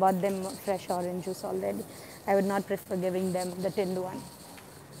 because I bought them fresh orange juice already. I would not prefer giving them the tinned one.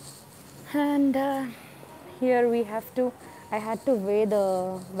 And here I had to weigh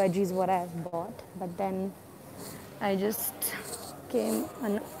the veggies what I have bought, but then I just came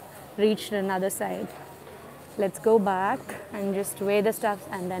and reached another side. Let's go back and just weigh the stuff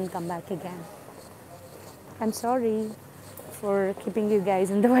and then come back again. I'm sorry for keeping you guys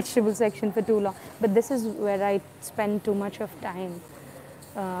in the vegetable section for too long, but this is where I spend too much of time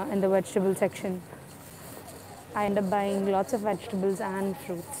in the vegetable section. I end up buying lots of vegetables and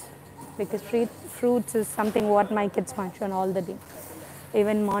fruits because fruits is something what my kids munch on all the day.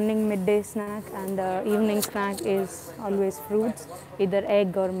 Even morning, midday snack and evening snack is always fruits, either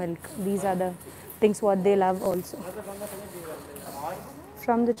egg or milk. These are the things what they love also.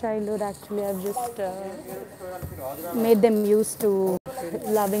 From the childhood, actually, I've just made them used to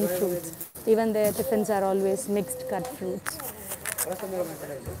loving fruits. Even their tiffins are always mixed cut fruits.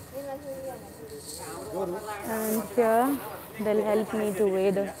 And here, they'll help me to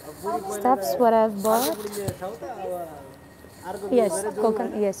weigh the stuffs what I've bought. Yes,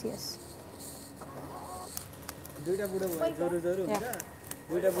 coconut, yes. Yeah.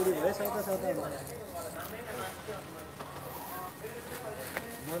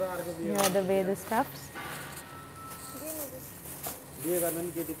 Here the way the stuffs.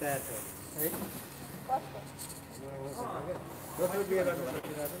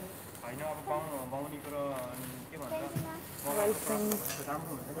 Welcome.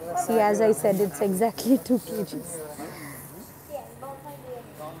 See, as I said, it's exactly 2 kgs.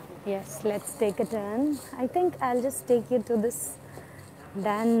 Yes, let's take a turn. I think I'll just take you to this,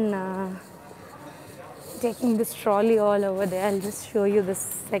 then taking this trolley all over there, I'll just show you this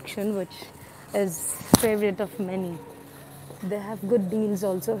section which is favorite of many. They have good deals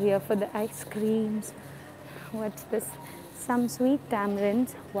also here for the ice creams. What's this? Some sweet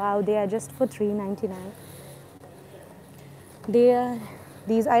tamarinds. Wow, they are just for $3.99.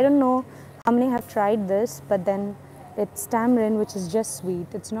 These, I don't know how many have tried this, but then it's tamarind which is just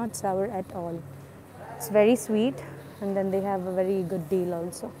sweet. It's not sour at all. It's very sweet, and then they have a very good deal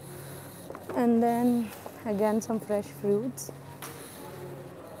also. And then again some fresh fruits,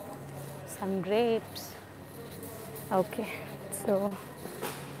 some grapes. Okay, so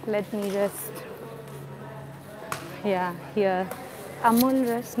let me just, here Amul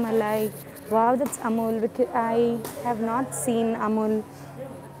Ras Malai. Wow, that's Amul, because I have not seen Amul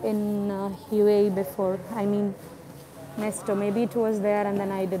in UAE before. I mean Nesto, maybe it was there and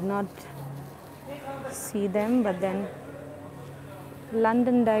then I did not see them, but then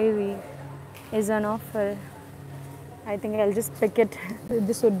London Dairy is an offer. I think I'll just pick it.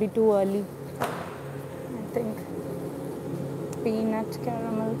 This would be too early, I think. Peanut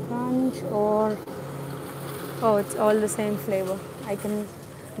caramel crunch, or oh, it's all the same flavor. I can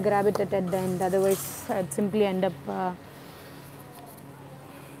grab it at the end, otherwise I'd simply end up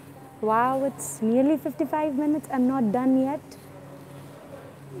wow, it's nearly 55 minutes. I'm not done yet.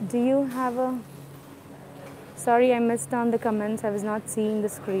 Do you have sorry, I missed on the comments. I was not seeing the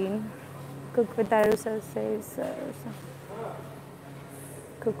screen. Cook with Arusa says,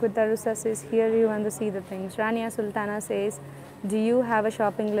 Cook with Arusa says, here you want to see the things. Rania Sultana says, do you have a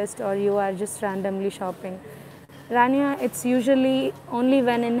shopping list or you are just randomly shopping? Rania, it's usually only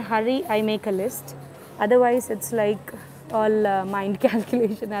when in hurry I make a list. Otherwise, it's like all mind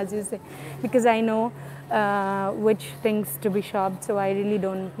calculation, as you say, because I know which things to be shopped, so I really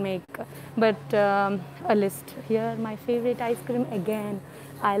don't make but a list. Here, my favorite ice cream again.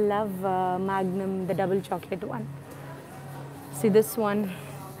 I love Magnum, the double chocolate one. See, this one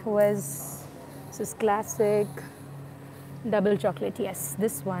was this is classic double chocolate. Yes,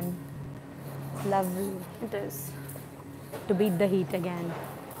 this one, lovely. It is to beat the heat again.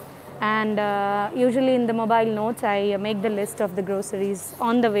 And usually in the mobile notes, I make the list of the groceries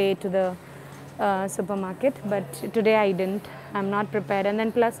on the way to the supermarket, but today I didn't. I'm not prepared. And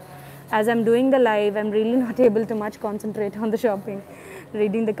then plus, as I'm doing the live, I'm really not able to much concentrate on the shopping,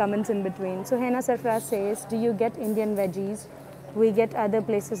 reading the comments in between. So Hena Sarfraz says, do you get Indian veggies? We get other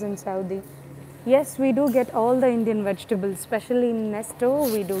places in Saudi. Yes, we do get all the Indian vegetables, especially in Nesto,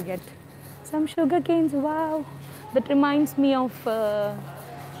 we do get some sugar canes. Wow, that reminds me of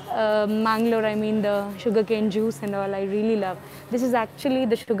Mangalore. I mean the sugarcane juice and all. I really love. This is actually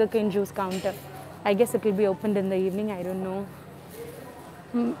the sugarcane juice counter. I guess it will be opened in the evening. I don't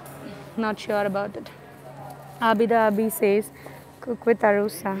know. Not sure about it. Abida Abi says, cook with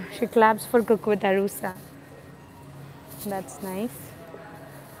Arusa. She claps for cook with Arusa. That's nice.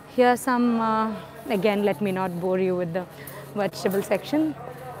 Here some, again, let me not bore you with the vegetable section.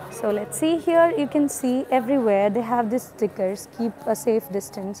 So let's see here, you can see everywhere they have these stickers, keep a safe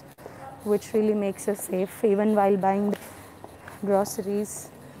distance, which really makes us safe even while buying the groceries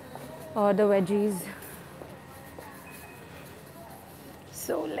or the veggies.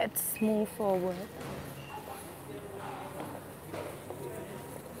 So let's move forward.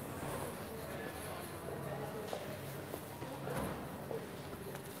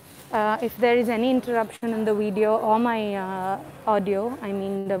 If there is any interruption in the video or my audio, I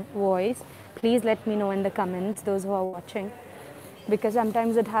mean the voice, please let me know in the comments, those who are watching. Because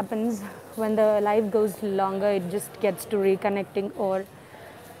sometimes it happens when the live goes longer, it just gets to reconnecting. Or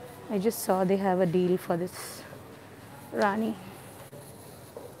I just saw they have a deal for this Rani.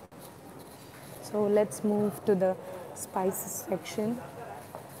 So let's move to the spices section.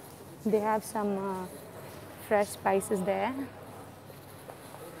 They have some fresh spices there.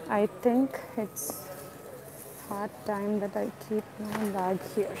 I think it's hard time that I keep my bag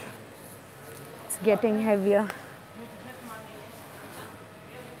here. It's getting heavier.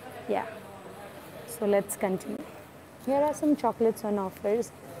 Yeah. So let's continue. Here are some chocolates on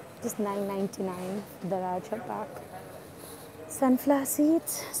offers. Just $9.99 the Raja pack. Sunflower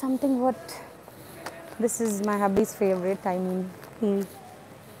seeds, something what this is my hubby's favorite. I mean, and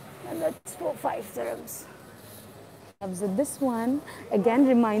that's for 5 dirhams. This one again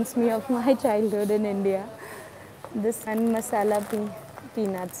reminds me of my childhood in India. This sun masala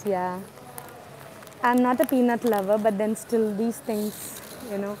peanuts, yeah. I'm not a peanut lover, but then still these things,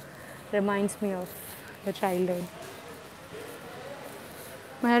 reminds me of the childhood.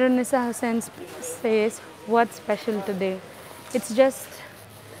 Maharunisa Hussain says, what's special today? It's just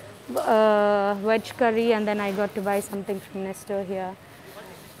veg curry, and then I got to buy something from Nesto here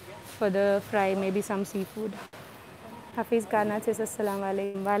for the fry, maybe some seafood. Hafiz Karna says, Assalamu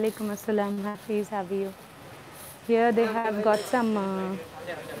alaikum. Wa alaikum assalam, Hafiz, how are you? Here they have got some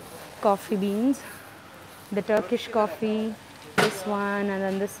coffee beans. The Turkish coffee, this one, and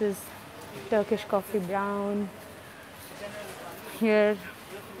then this is Turkish coffee brown. Here,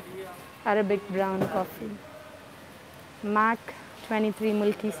 Arabic brown coffee. Mac 23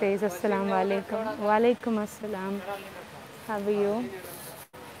 Mulki says, Assalamu alaikum. Wa alaikum assalam. How are you?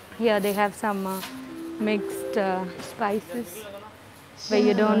 Here they have some mixed spices where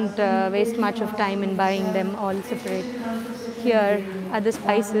you don't waste much of time in buying them all separate. Here are the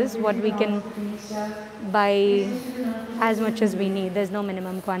spices, what we can buy as much as we need. There's no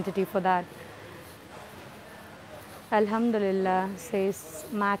minimum quantity for that. Alhamdulillah, says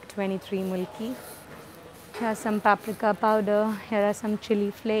Mac 23 Mulki. Here's some paprika powder. Here are some chili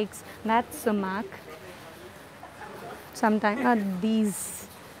flakes. That's a Mac. Sometimes these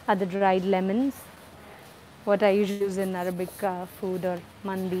are the dried lemons, what I usually use in Arabic food or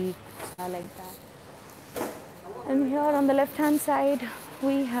mandi, like that. And here on the left hand side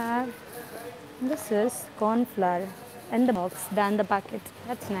we have, this is corn flour in the box than the packet.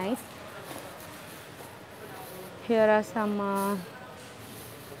 That's nice. Here are some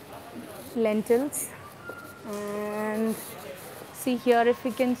lentils, and see here, if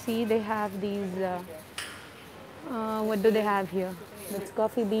you can see, they have these what do they have here? It's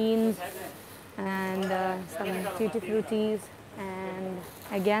coffee beans, and some tutti fruities, and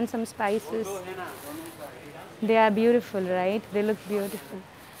again some spices. They are beautiful, right? They look beautiful.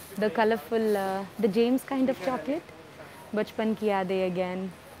 The colorful, the James kind of chocolate. Bachpan ki yadein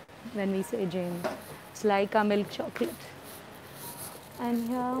again when we say James. It's like a milk chocolate. And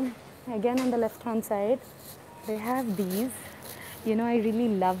here, again on the left hand side, they have these. You know, I really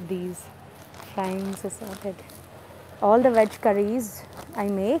love these fryings assorted. All the veg curries I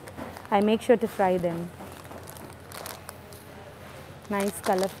make sure to fry them. Nice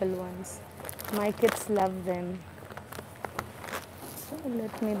colorful ones. My kids love them. So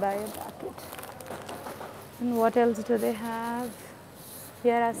let me buy a packet. And what else do they have?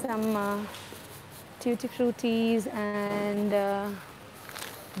 Here are some tutti fruities and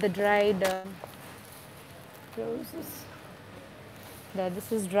the dried roses.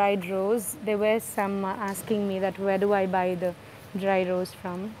 This is dried rose. There were some asking me that where do I buy the dry rose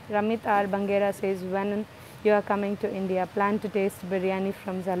from. Ramit R. Bangera says, when you are coming to India, plan to taste biryani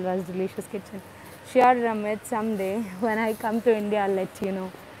from Zalwa's delicious kitchen. Sure, Ramit, someday when I come to India, I'll let you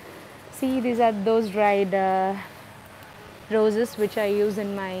know. See, these are those dried roses which I use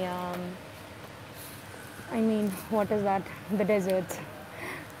in my, what is that? The desserts.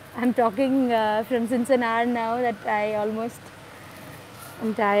 I'm talking from since an hour now that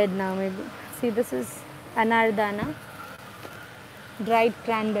I'm tired now maybe. See, this is anardana, dried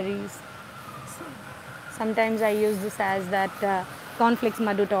cranberries. Sometimes I use this as that cornflakes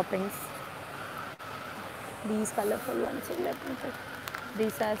madhu toppings. These colorful ones, so let me check.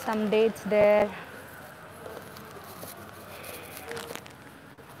 These are some dates there.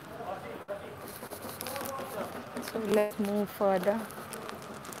 So let's move further.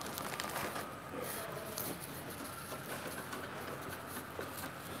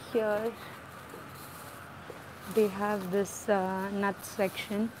 Here they have this nut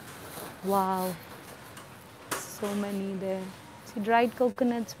section. Wow, so many there. See, dried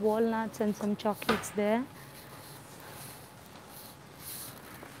coconuts, walnuts, and some chocolates there.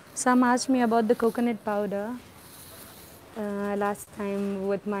 Some asked me about the coconut powder last time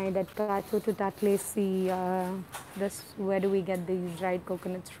with my that Kachu to Tatlesi. This where do we get these dried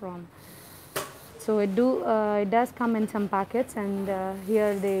coconuts from? So it does come in some packets, and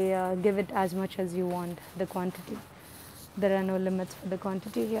here they give it as much as you want, the quantity. There are no limits for the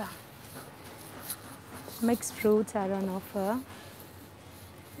quantity here. Mixed fruits are on offer.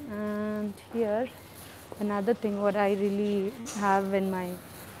 And here, another thing what I really have in my,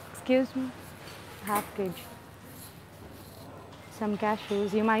 excuse me, half kg. Some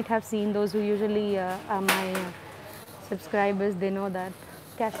cashews. You might have seen those who usually are my subscribers, they know that.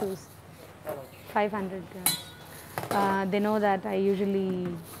 Cashews. 500 grams. They know that I usually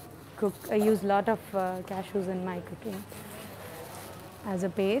cook. I use a lot of cashews in my cooking as a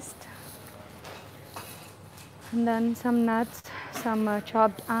paste. And then some nuts, some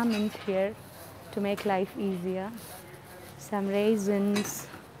chopped almonds here to make life easier. Some raisins,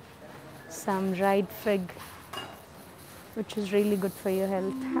 some dried fig, which is really good for your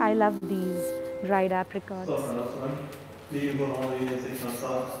health. I love these dried apricots. Here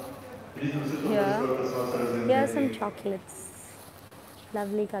are some chocolates.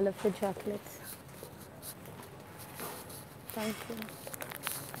 Lovely colorful chocolates. Thank you.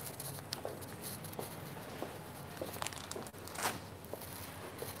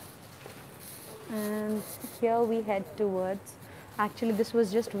 And here we head towards, actually this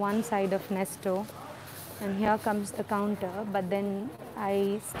was just one side of Nesto, and here comes the counter, but then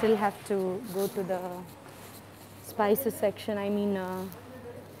I still have to go to the spices section.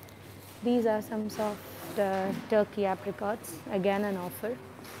 These are some soft turkey apricots, again an offer.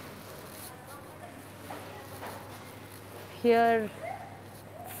 Here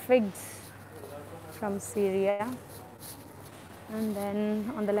figs from Syria, and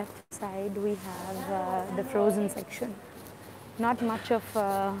then on the left side we have the frozen section. Not much of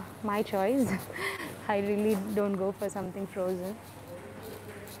my choice. I really don't go for something frozen.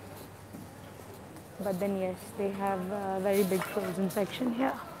 But then yes, they have a very big frozen section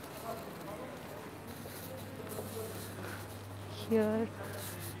here. Here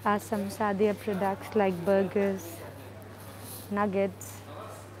are some Sadia products like burgers, nuggets.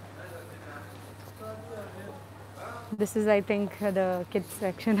 This is, I think, the kids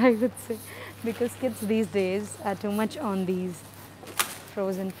section, I would say, because kids these days are too much on these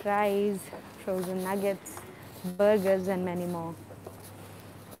frozen fries, frozen nuggets, burgers, and many more.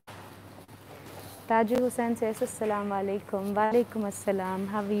 Taji Hussain says, Assalamu alaikum. Wa alaikum assalam.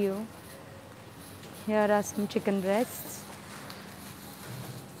 How are you? Here are some chicken breasts.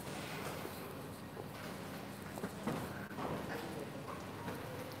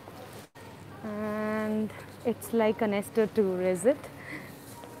 It's like a Nesto tour, is it?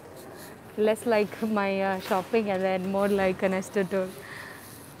 Less like my shopping and then more like a Nesto tour.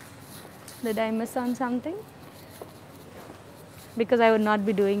 Did I miss on something? Because I would not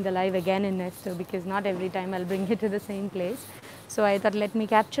be doing the live again in Nesto because not every time I'll bring you to the same place. So I thought let me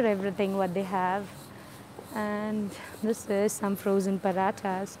capture everything what they have. And this is some frozen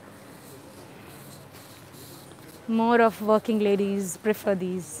parathas. More of working ladies prefer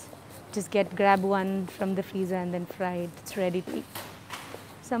these. Just grab one from the freezer and then fry it. It's ready to eat.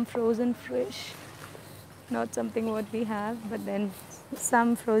 Some frozen fish, not something what we have, but then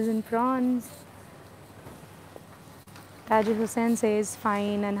some frozen prawns. Tajir Hussain says,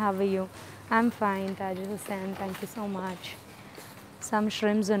 fine, and how are you? I'm fine, Tajir Hussain, thank you so much. Some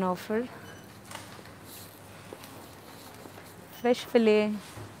shrimps on offer. Fish fillet.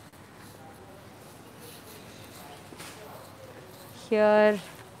 Here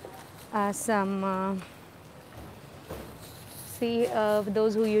are some,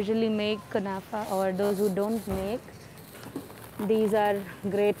 those who usually make kunafa or those who don't make, these are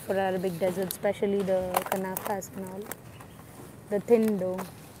great for Arabic desert, especially the kunafas and all. The thin dough.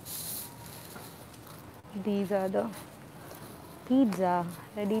 These are the pizza,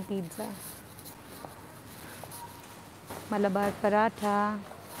 ready pizza. Malabar paratha.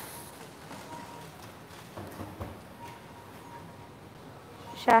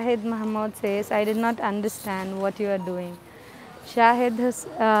 Shahid Mahmoud says, I did not understand what you are doing. Shahid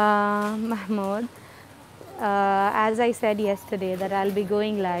Mahmoud, as I said yesterday that I'll be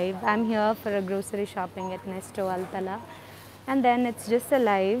going live. I'm here for a grocery shopping at Nesto Altala. And then it's just a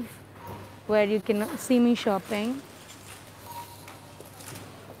live where you can see me shopping.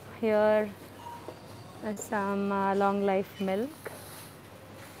 Here is some long life milk.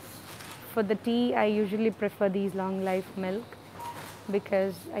 For the tea, I usually prefer these long life milk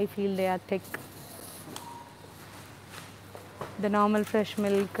because I feel they are thick. The normal fresh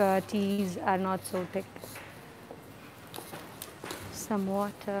milk teas are not so thick. Some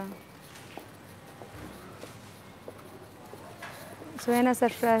water. Suena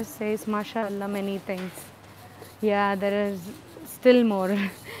Sarfraz says, MashaAllah, many things. Yeah, there is still more.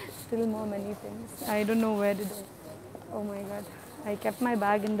 Still more many things. I don't know where did I. Oh my God. I kept my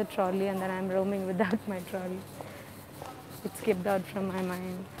bag in the trolley and then I'm roaming without my trolley. It skipped out from my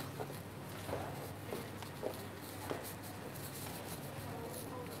mind.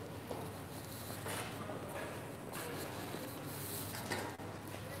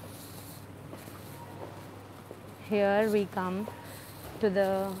 Here we come to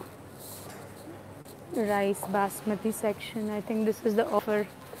the rice basmati section. I think this is the offer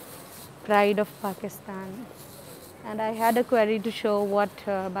pride of Pakistan. And I had a query to show what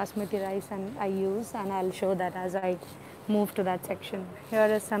basmati rice and I use, and I'll show that as I move to that section. Here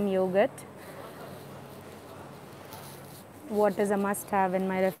is some yogurt. What is a must have in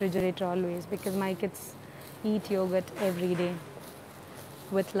my refrigerator always, because my kids eat yogurt every day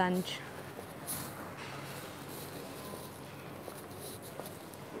with lunch.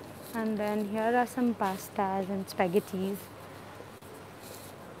 And then here are some pastas and spaghettis.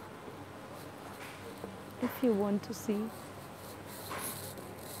 If you want to see.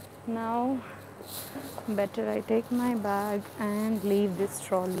 Now, better I take my bag and leave this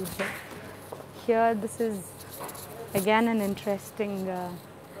trolley here. Here, this is again an interesting,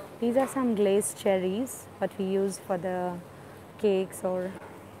 these are some glazed cherries, what we use for the cakes or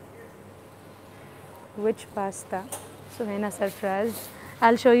which pasta. So, Hena Sarfraz.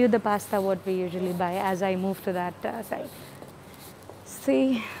 I'll show you the pasta what we usually buy as I move to that side.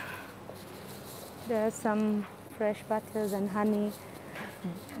 See, there's some fresh butters and honey.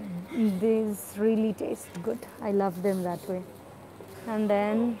 These really taste good. I love them that way. And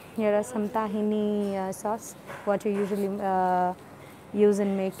then here are some tahini sauce, what you usually use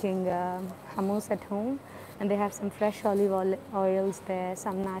in making hummus at home. And they have some fresh olive oils there,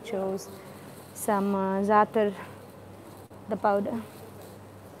 some nachos, some za'atar, the powder.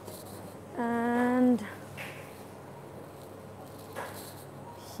 And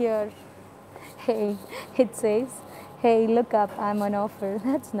here, hey, it says, hey, look up, I'm on offer.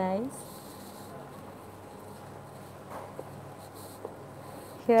 That's nice.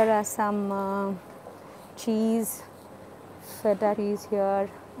 Here are some cheese, feta cheese here,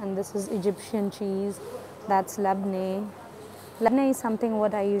 and this is Egyptian cheese. That's labneh. Labneh is something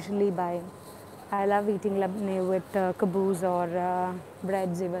what I usually buy. I love eating labneh with kaboos or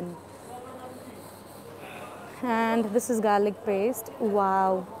breads even. And this is garlic paste.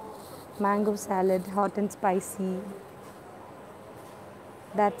 Wow. Mango salad, hot and spicy.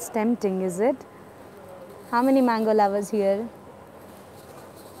 That's tempting, is it? How many mango lovers here?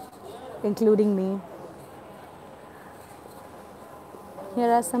 Including me. Here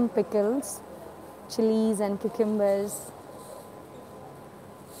are some pickles, chilies and cucumbers.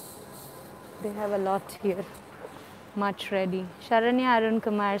 They have a lot here. Much ready. Sharanya Arun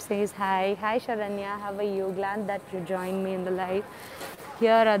Kumar says hi. Hi Sharanya, how are you? Glad that you joined me in the live.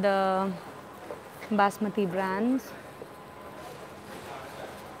 Here are the basmati brands.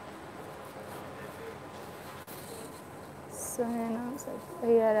 So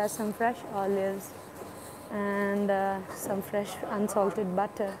here are some fresh olives and some fresh unsalted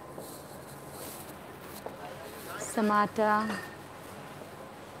butter. Samata.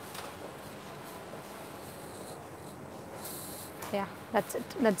 Yeah, that's it.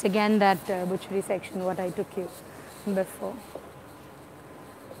 That's again that butchery section what I took you before.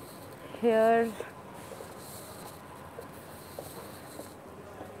 Here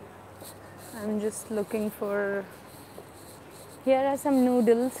I'm just looking for. Here are some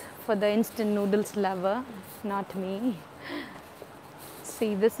noodles for the instant noodles lover, not me.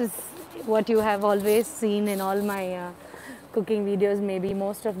 See, this is what you have always seen in all my cooking videos. Maybe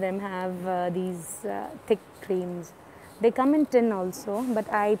most of them have these thick creams. They come in tin also, but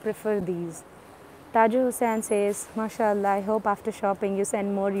I prefer these. Taju Hussain says, MashaAllah, I hope after shopping you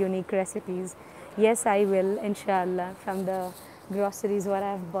send more unique recipes. Yes, I will, inshallah, from the groceries what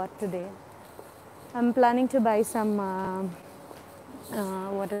I have bought today. I'm planning to buy some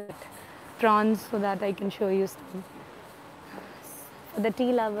what is it? Prawns so that I can show you some. For the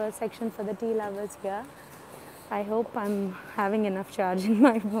tea lovers, section for the tea lovers here. I hope I'm having enough charge in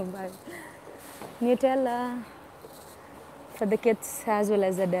my mobile. Nutella for the kids as well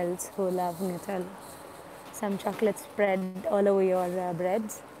as adults who love Nutella. Some chocolate spread all over your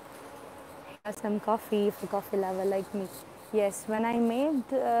breads. Some coffee for coffee lover like me. Yes, when I made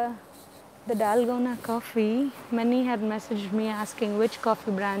the Dalgona coffee, many had messaged me asking which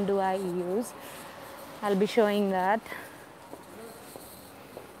coffee brand do I use. I'll be showing that.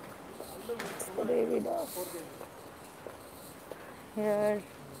 Here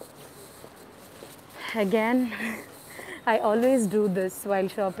again, I always do this while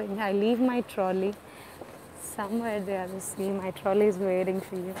shopping. I leave my trolley somewhere there. You see, my trolley is waiting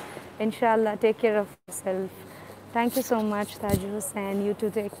for you. Inshallah, take care of yourself. Thank you so much, Taju Hussain. You too,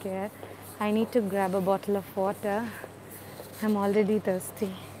 take care. I need to grab a bottle of water. I'm already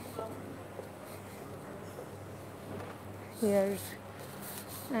thirsty. Here.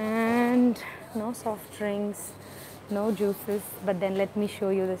 And no soft drinks, no juices. But then let me show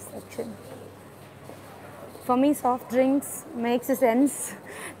you this section. For me, soft drinks makes a sense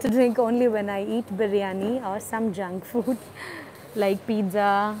to drink only when I eat biryani or some junk food like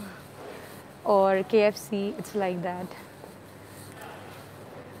pizza or KFC. It's like that.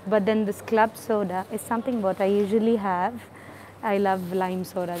 But then this club soda is something what I usually have. I love lime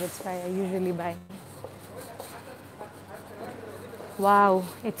soda, that's why I usually buy. Wow,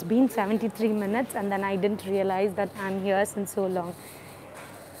 it's been 73 minutes and then I didn't realize that I'm here since so long.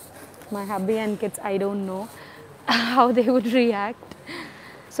 My hubby and kids, I don't know how they would react.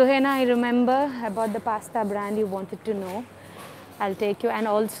 So Hena, I remember about the pasta brand you wanted to know. I'll take you, and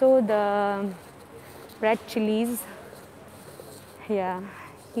also the red chilies. Yeah,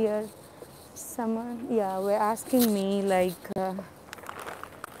 here someone, yeah, were asking me like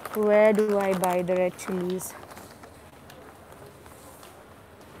where do I buy the red chilies?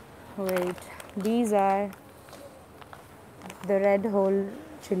 Wait, these are the red whole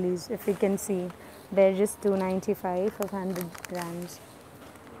chilies. If you can see, they're just $2.95 for 100 grams.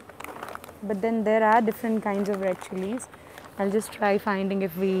 But then there are different kinds of red chilies. I'll just try finding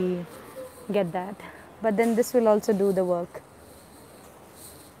if we get that. But then this will also do the work.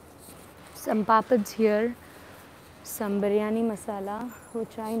 Some papads here, some biryani masala,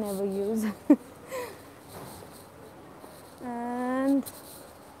 which I never use. And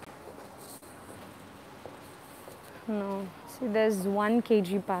no, see, there's 1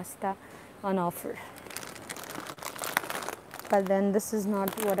 kg pasta on offer. But then this is not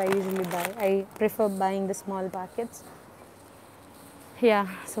what I usually buy. I prefer buying the small packets. Yeah,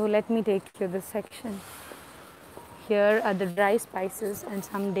 so let me take you this section. Here are the dry spices and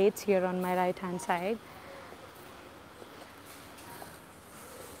some dates here on my right hand side.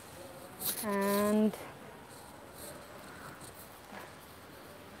 And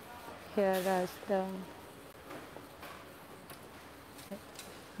here is the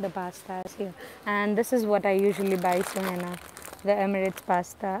pastas here. And this is what I usually buy, Suhaina, the Emirates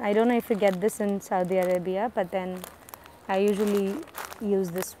pasta. I don't know if you get this in Saudi Arabia, but then I usually use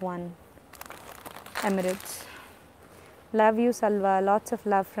this one, Emirates. Love you, Salwa. Lots of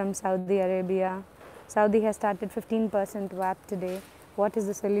love from Saudi Arabia. Saudi has started 15% VAT today. What is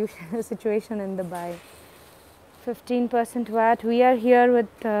the situation in Dubai? 15% VAT. We are here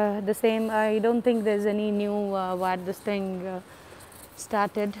with the same. I don't think there's any new VAT this thing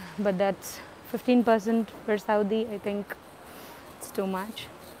started, but that's 15% for Saudi. I think it's too much.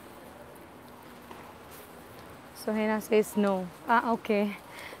 So Hena says no. Ah, okay.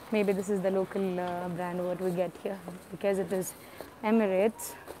 Maybe this is the local brand what we get here because it is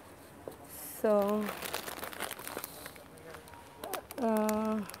Emirates. So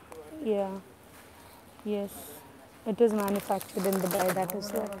yeah, yes, it is manufactured in Dubai. That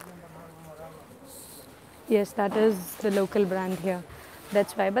is what. Yes, that is the local brand here.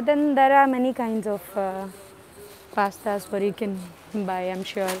 That's why. But then there are many kinds of pastas where you can buy. I'm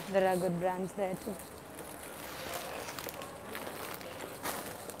sure there are good brands there too.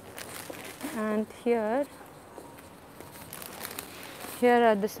 And here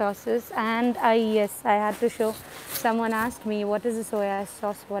are the sauces. And yes, I had to show. Someone asked me what is the soya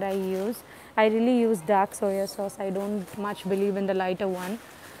sauce what I use. I really use dark soya sauce. I don't much believe in the lighter one.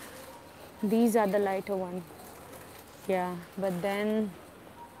 These are the lighter one. Yeah, but then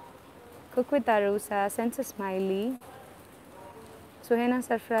cook with Arusa sends a smiley. Suhaina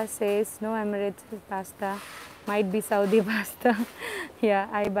Sarfraz says no Emirates pasta, might be Saudi pasta. Yeah,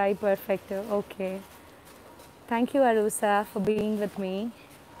 I buy Perfecto. Okay. Thank you Arusa for being with me.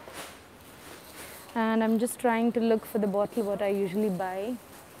 And I'm just trying to look for the bottle what I usually buy.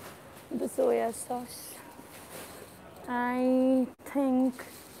 The soya sauce. I think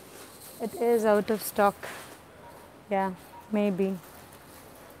it is out of stock. Yeah, maybe.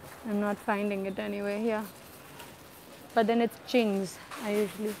 I'm not finding it anyway here. But then it's Ching's. I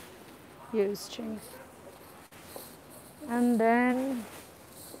usually use Ching's. And then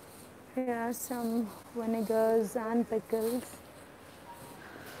here are some vinegars and pickles.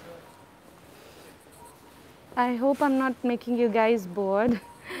 I hope I'm not making you guys bored.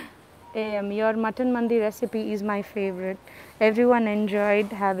 Your mutton mandi recipe is my favorite. Everyone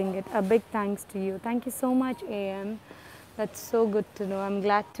enjoyed having it. A big thanks to you. Thank you so much, AM. That's so good to know. I'm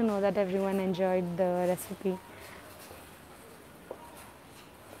glad to know that everyone enjoyed the recipe.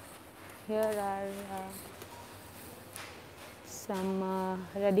 Here are some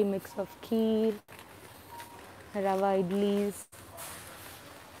ready mix of kheer, rava idlis,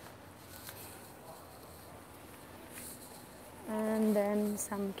 and then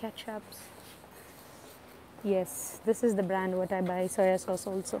some ketchups. Yes, this is the brand what I buy, soya sauce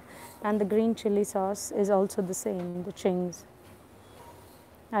also. And the green chili sauce is also the same, the Ching's.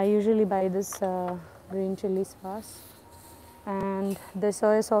 I usually buy this green chili sauce. And the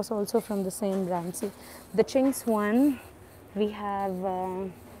soya sauce also from the same brand. See, the Ching's one, we have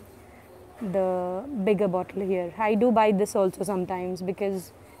the bigger bottle here. I do buy this also sometimes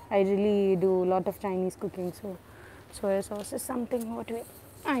because I really do a lot of Chinese cooking. So soya sauce is something what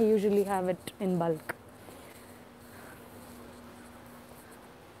I usually have it in bulk.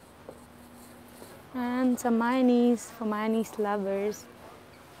 And some mayonnaise for mayonnaise lovers.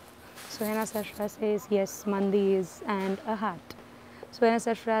 Suhaina Sarfraz says yes, mandi is and a heart. Suhaina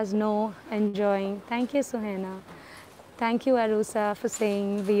Sarfraz, no, enjoying. Thank you, Suhaina. Thank you, Arusa, for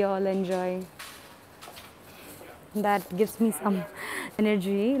saying we all enjoy. That gives me some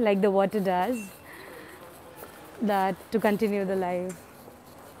energy, like the water does, that to continue the live.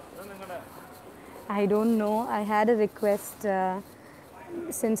 I don't know. I had a request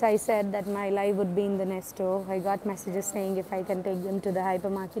since I said that my live would be in the Nesto. I got messages saying if I can take them to the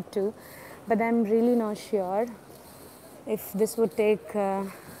hypermarket too, but I'm really not sure if this would take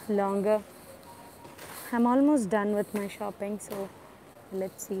longer. I'm almost done with my shopping, so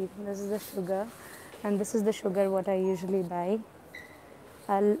let's see. This is the sugar, and this is the sugar what I usually buy.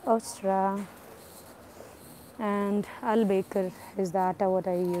 Al Ostra and Al Baker is the atta what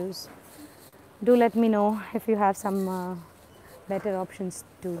I use. Do let me know if you have some better options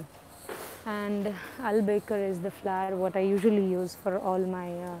too. And Al Baker is the flour what I usually use for all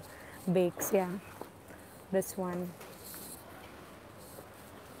my bakes. Yeah, this one.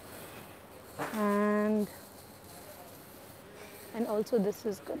 And also this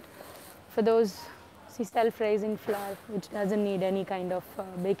is good for those self-raising flour which doesn't need any kind of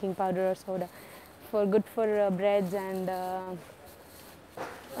baking powder or soda. For good for breads and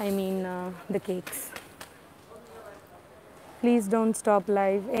the cakes. Please don't stop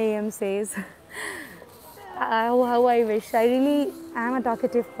live, AM says. How I wish. I really am a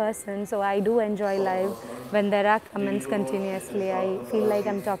talkative person, so I do enjoy live when there are comments continuously. I feel like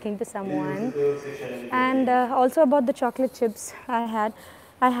I'm talking to someone. And also about the chocolate chips, I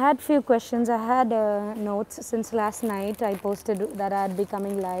had few questions. I had notes since last night. I posted that I'd be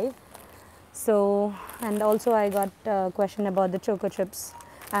coming live. So, and also I got a question about the choco chips.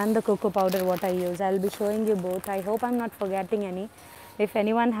 and the cocoa powder what I use. I'll be showing you both. I hope I'm not forgetting any. If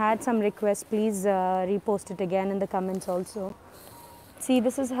anyone had some requests, please repost it again in the comments also. See,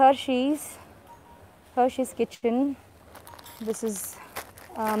 this is Hershey's Kitchen. This is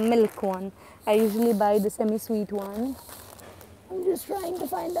milk one. I usually buy the semi-sweet one. I'm just trying to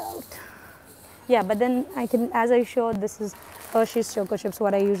find out. Yeah, but then I can, as I showed, this is Hershey's Choco Chips,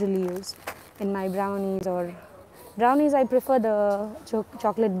 what I usually use in my brownies or brownies. I prefer the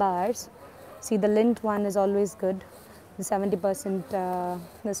chocolate bars. See, the Lindt one is always good. The 70%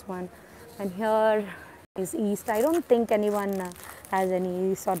 this one, and here is East. I don't think anyone has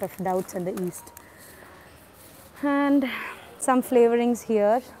any sort of doubts in the East. And some flavorings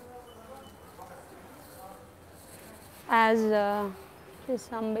here, as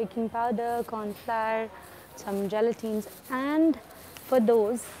some baking powder, corn flour, some gelatines, and for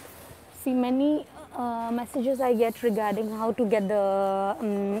those, see many messages I get regarding how to get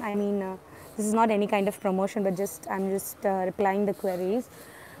the, this is not any kind of promotion, but I'm just replying the queries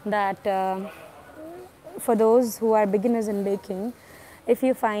that for those who are beginners in baking, if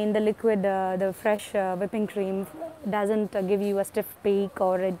you find the liquid, the fresh whipping cream doesn't give you a stiff peak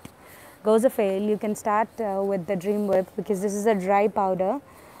or it goes a fail, you can start with the Dream Whip, because this is a dry powder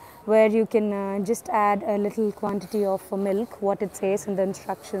where you can just add a little quantity of milk, what it says in the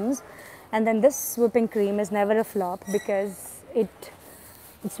instructions, and then this whipping cream is never a flop because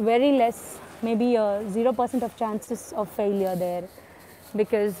it's very less, maybe 0% of chances of failure there,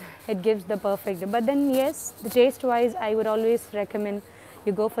 because it gives the perfect. But then yes, the taste wise I would always recommend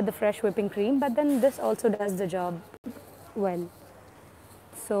you go for the fresh whipping cream, but then this also does the job well.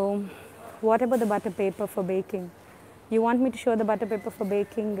 So what about the butter paper for baking? You want me to show the butter paper for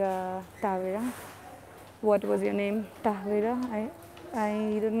baking, Tavira? What was your name? Tavira?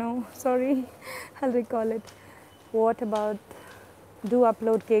 I don't know, sorry. I'll recall it. What about, do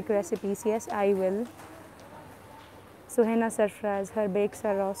upload cake recipes? Yes, I will. Suhaina Sarfraz, her bakes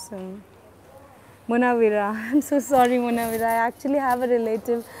are awesome. Munawira, I'm so sorry Munawira, I actually have a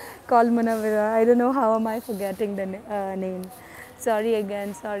relative called Munawira. I don't know how am I forgetting the name. Sorry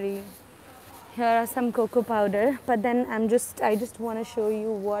again, sorry. Here are some cocoa powder, but then I just want to show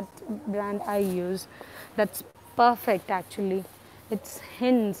you what brand I use. That's perfect actually. It's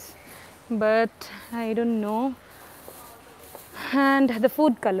Hints, but I don't know. And the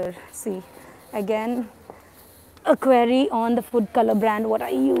food color, see, again a query on the food color brand what I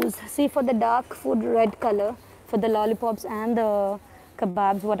use. See, for the dark food red color, for the lollipops and the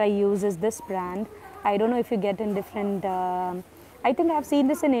kebabs, what I use is this brand. I don't know if you get in different, I think I've seen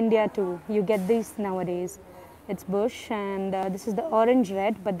this in India too. You get these nowadays. It's Bush, and this is the orange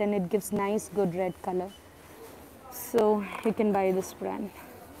red, but then it gives nice good red color. So you can buy this brand.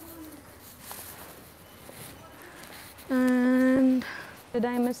 And did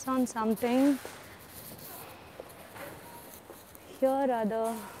I miss on something? Here are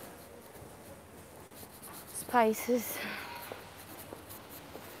the spices.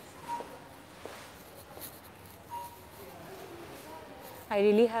 I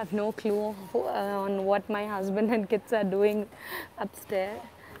really have no clue on what my husband and kids are doing upstairs.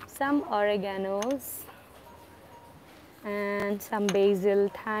 Some oreganos and some basil,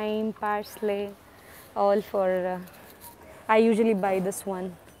 thyme, parsley, all for, I usually buy this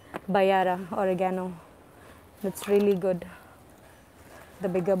one, Bayara oregano. That's really good, the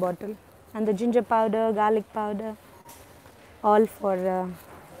bigger bottle. And the ginger powder, garlic powder, all for,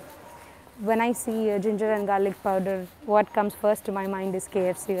 when I see ginger and garlic powder, what comes first to my mind is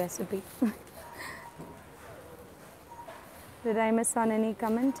KFC recipe. Did I miss on any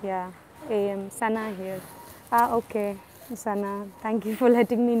comment? Yeah, AM, Sana here. Ah, okay, Sana, thank you for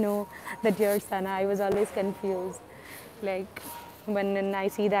letting me know that you're Sana. I was always confused, like when I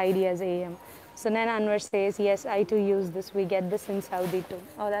see the ID as AM. So then Anwar says, yes, I too use this. We get this in Saudi too.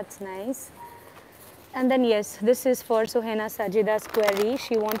 Oh, that's nice. And then yes, this is for Suhaina Sajida's query.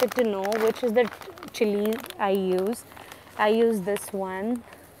 She wanted to know which is the chili I use. I use this one.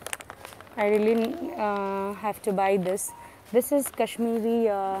 I really have to buy this. This is Kashmiri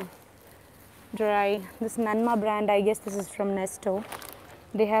dry. This Nanma brand, I guess this is from Nesto.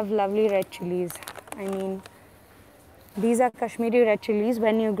 They have lovely red chilies. I mean, these are Kashmiri red chilies.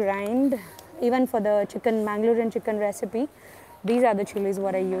 When you grind, even for the chicken, Mangalorean chicken recipe, these are the chilies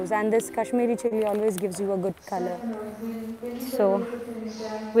what I use, and this Kashmiri chili always gives you a good color. So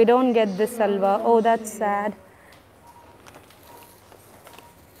we don't get this salwa. Oh, that's sad.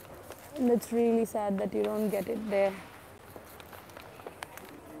 That's really sad that you don't get it there.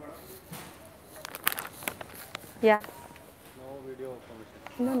 Yeah. No video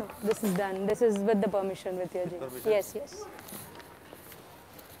permission. No, this is done. This is with the permission with your G. Yes, yes.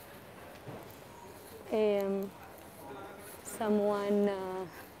 Someone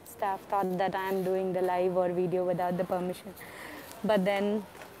staff thought that I am doing the live or video without the permission, but then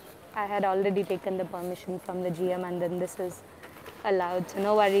I had already taken the permission from the GM, and then this is allowed, so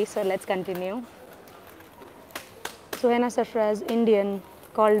no worries. So let's continue. Suhaina Safra's Indian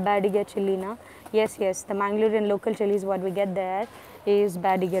called Badiga chili na. Yes, yes, the Mangalorean local chilies what we get there is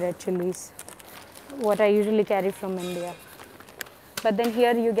Badiga red chilies, what I usually carry from India. But then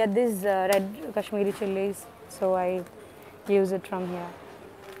here you get these red Kashmiri chilies, so I use it from here.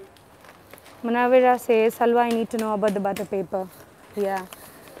 Munawira says, Salwa, I need to know about the butter paper. Yeah.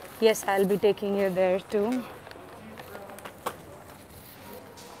 Yes, I'll be taking you there too.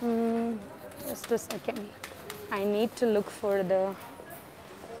 Just a second. I need to look for the...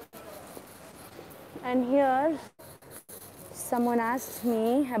 And here, someone asked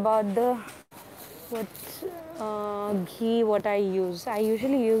me about the ghee what I use. I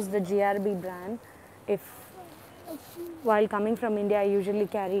usually use the GRB brand. While coming from India, I usually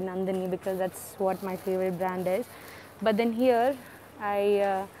carry Nandini because that's what my favorite brand is. But then here,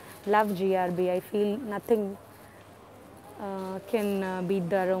 I love GRB. I feel nothing can beat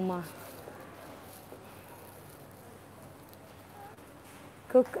the aroma.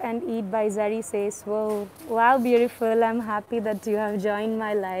 Cook and Eat by Zari says, whoa, wow, beautiful. I'm happy that you have joined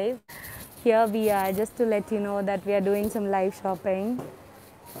my live. Here we are, just to let you know that we are doing some live shopping.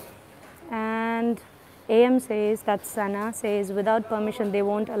 And AM says, that's Sana, says, without permission, they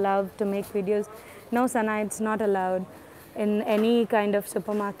won't allow to make videos. No, Sana, it's not allowed. In any kind of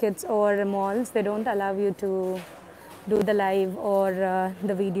supermarkets or malls, they don't allow you to do the live or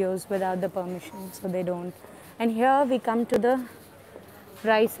the videos without the permission, so they don't. And here we come to the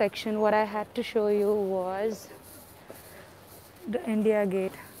rice section. What I had to show you was the India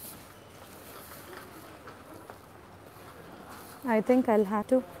Gate. I think I'll have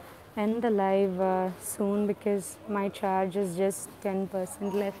to end the live soon because my charge is just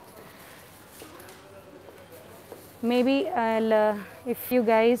 10% left. Maybe I'll, if you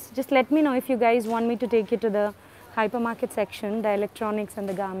guys, just let me know if you guys want me to take you to the hypermarket section, the electronics and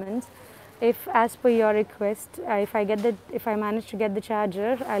the garments. If, as per your request, if I manage to get the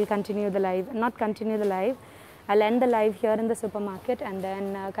charger, I'll continue the live. Not continue the live, I'll end the live here in the supermarket and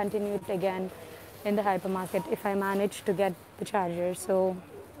then continue it again in the hypermarket if I manage to get the charger. So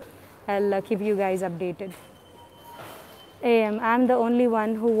I'll keep you guys updated. I'm the only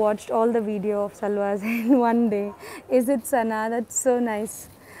one who watched all the video of Salwas in one day. Is it, Sana? That's so nice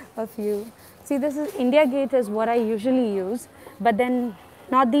of you. See, this is India Gate is what I usually use, but then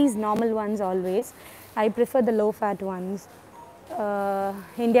not these normal ones always. I prefer the low-fat ones.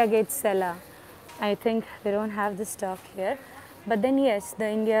 India Gate Sella. I think they don't have the stock here. But then yes, the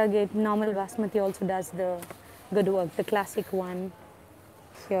India Gate normal Basmati also does the good work, the classic one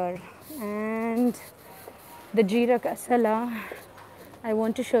here. And the Jeera Kasala, I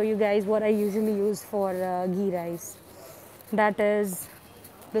want to show you guys what I usually use for ghee rice. That is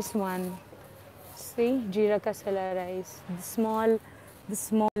this one. See, Jeera Kasala rice. The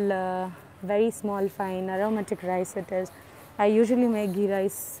small, very small, fine, aromatic rice it is. I usually make ghee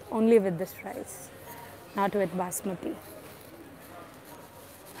rice only with this rice, not with Basmati.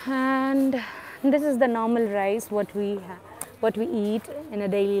 And this is the normal rice what we eat in a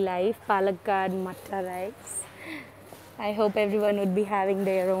daily life, palak curd, matta rice. I hope everyone would be having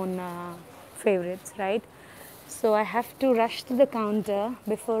their own favorites, right? So I have to rush to the counter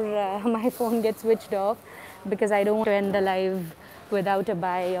before my phone gets switched off because I don't want to end the live without a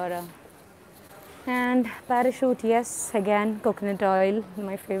buy or a... And Parachute, yes, again, coconut oil,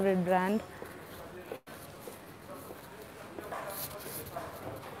 my favorite brand.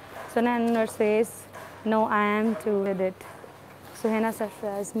 Sona Anwar says, no, I am too with it. Suhaina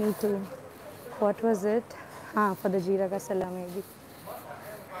Safraz, me too. What was it? For the Jeera Kasala maybe.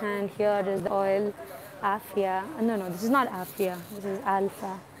 And here is the oil, Afia. No, this is not Afia. This is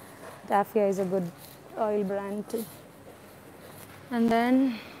Alpha. The Afia is a good oil brand too. And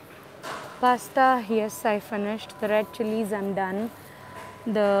then pasta, yes, I finished. The red chilies, I'm done.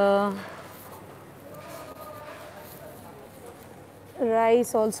 The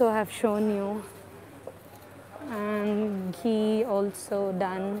rice also I have shown you. And ghee also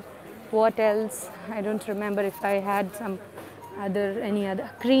done. What else? I don't remember if I had any other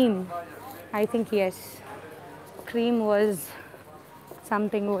cream. I think yes. Cream was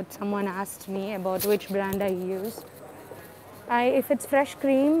something what someone asked me about which brand I use. If it's fresh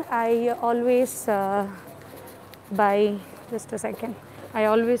cream, I always buy, just a second, I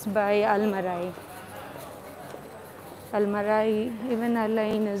always buy Almarai. Almarai, even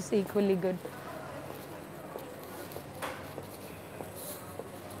Alain is equally good.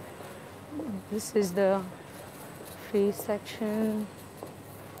 This is the free section.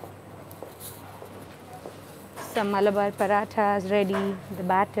 Some Malabar parathas ready, the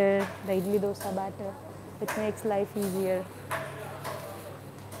batter, the idli dosa batter, which makes life easier.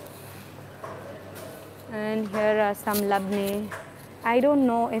 And here are some labne. I don't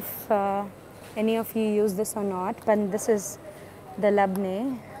know if any of you use this or not, but this is the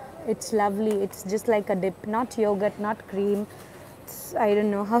labne. It's lovely. It's just like a dip, not yogurt, not cream. I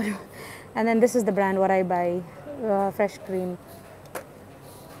don't know how to. And then this is the brand what I buy, fresh cream,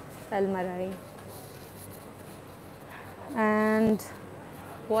 Al Marai. And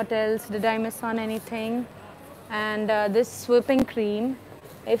what else? Did I miss on anything? And this whipping cream,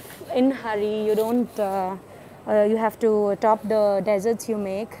 if in hurry you don't, you have to top the desserts you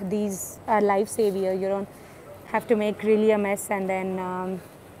make. These are lifesaver. You don't have to make really a mess and then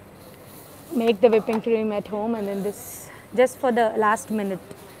make the whipping cream at home. And then this just for the last minute,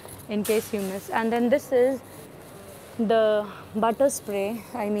 in case you miss. And then this is the butter spray.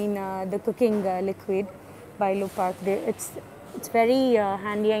 I mean the cooking liquid by Lupark. It's very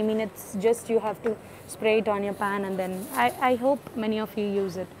handy. I mean it's just you have to spray it on your pan and then I hope many of you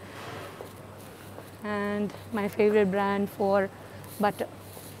use it. And my favorite brand for butter.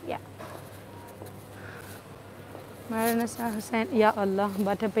 Yeah. Maranasa Hussain. Ya Allah,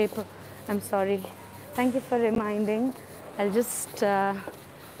 butter paper. I'm sorry. Thank you for reminding. I'll just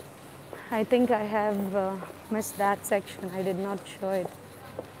I think I have missed that section. I did not show it.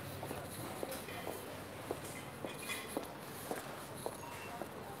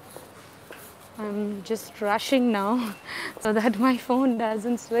 I'm just rushing now so that my phone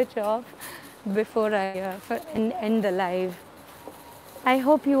doesn't switch off before I end the live. I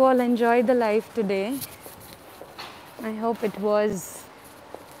hope you all enjoyed the live today. I hope it was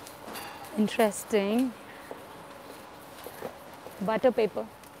interesting. Butter paper.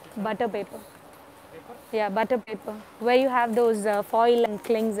 Butter paper. Yeah, butter paper. Where you have those foil and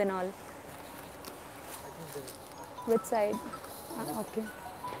clings and all. Which side? Okay.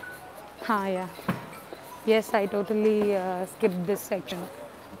 Yeah. Yes, I totally skipped this section.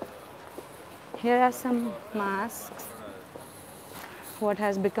 Here are some masks. What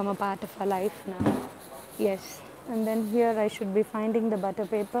has become a part of our life now. Yes. And then here I should be finding the butter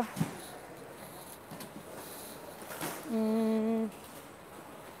paper.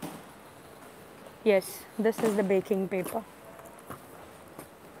 Yes, this is the baking paper.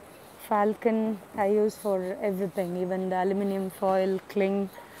 Falcon I use for everything, even the aluminium foil,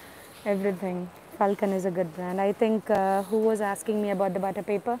 cling, everything. Falcon is a good brand. I think who was asking me about the butter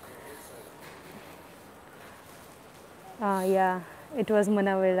paper? Yeah, it was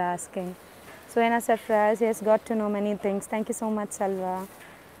Munawir asking. Suena Sarfraz, yes, got to know many things. Thank you so much, Salwa.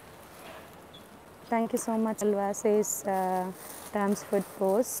 Thank you so much, Salwa, says Tam's Food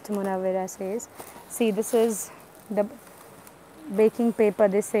Post. Munawira says, see, this is the baking paper,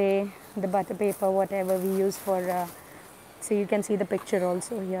 they say, the butter paper, whatever we use for, so you can see the picture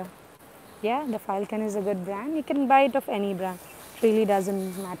also here. Yeah, the Falcon is a good brand. You can buy it of any brand. It really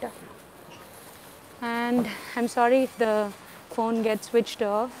doesn't matter. And I'm sorry if the phone gets switched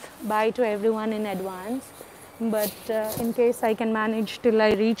off. Bye to everyone in advance. But in case I can manage till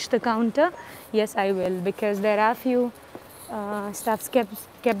I reach the counter, yes, I will, because there are few stuffs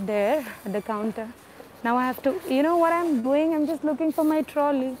kept there at the counter. Now I have to, you know what I'm doing? I'm just looking for my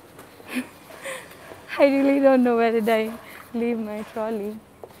trolley. I really don't know where did I leave my trolley.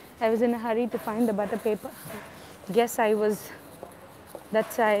 I was in a hurry to find the butter paper. Guess I was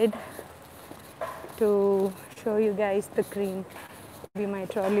that side to show you guys the cream. Maybe my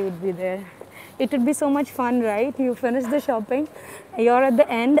trolley would be there. It would be so much fun, right? You finish the shopping, you're at the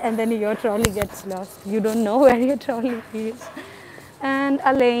end, and then your trolley gets lost. You don't know where your trolley is. And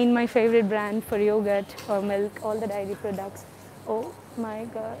Alain, my favorite brand for yogurt or milk, all the dairy products. Oh my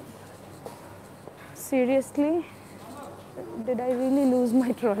God. Seriously? Did I really lose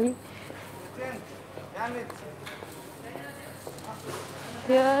my trolley?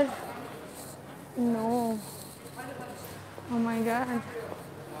 Here? No. Oh my God.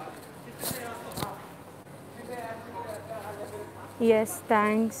 Yes,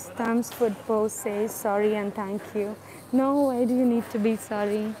 thanks. Tham's Food Post says sorry and thank you. No, why do you need to be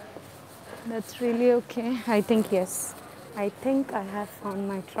sorry? That's really okay. I think yes. I think I have found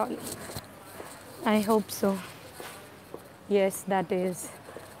my trolley. I hope so. Yes, that is.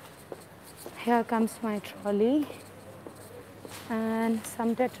 Here comes my trolley. And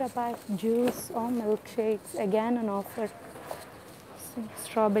some Tetra Pak juice or milkshakes. Again an offer.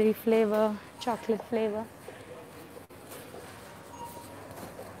 Strawberry flavor, chocolate flavor.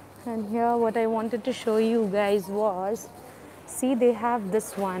 And here what I wanted to show you guys was, see, they have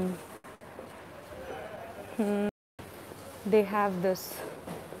this one. They have this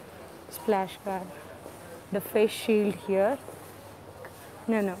splash guard, the face shield here.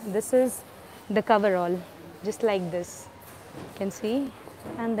 No, this is the coverall, just like this. You can see,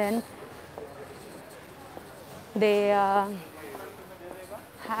 and then they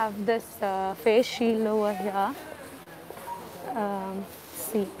have this face shield over here.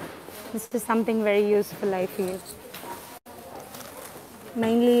 See, this is something very useful, I feel.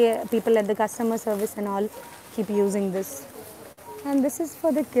 Mainly people at the customer service and all keep using this. And this is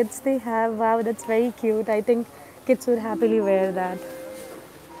for the kids they have. Wow, that's very cute. I think kids would happily wear that.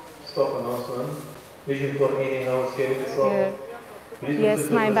 Stop announcement. Vision for meeting house here. Here. Yes,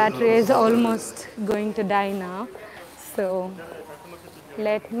 my battery is almost going to die now. So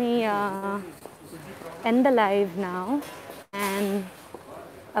let me end the live now. And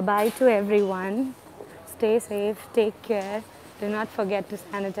a bye to everyone. Stay safe, take care. Do not forget to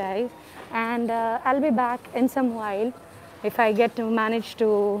sanitize. And I'll be back in some while if I get to manage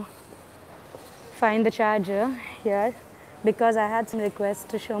to find the charger here, because I had some requests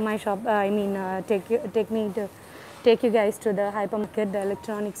to show my shop. Take you guys to the hypermarket, the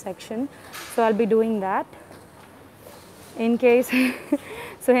electronics section. So I'll be doing that. In case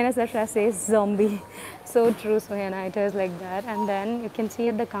Suhaina Sashra says zombie. So true, Suhaina, it is like that. And then you can see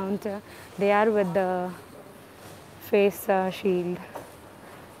at the counter, they are with the face shield.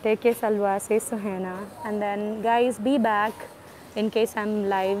 Take care, Salwa, says Suhaina. And then guys, be back in case I'm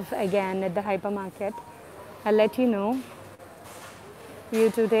live again at the hypermarket. I'll let you know. You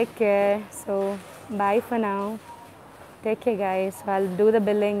too, take care. So bye for now. Take care, guys. So I'll do the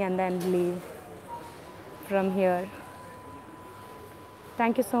billing and then leave from here.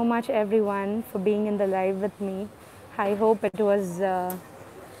 Thank you so much, everyone, for being in the live with me. I hope it was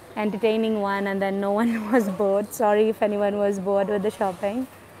entertaining one and then no one was bored. Sorry if anyone was bored with the shopping.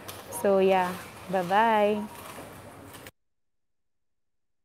 So yeah, bye-bye.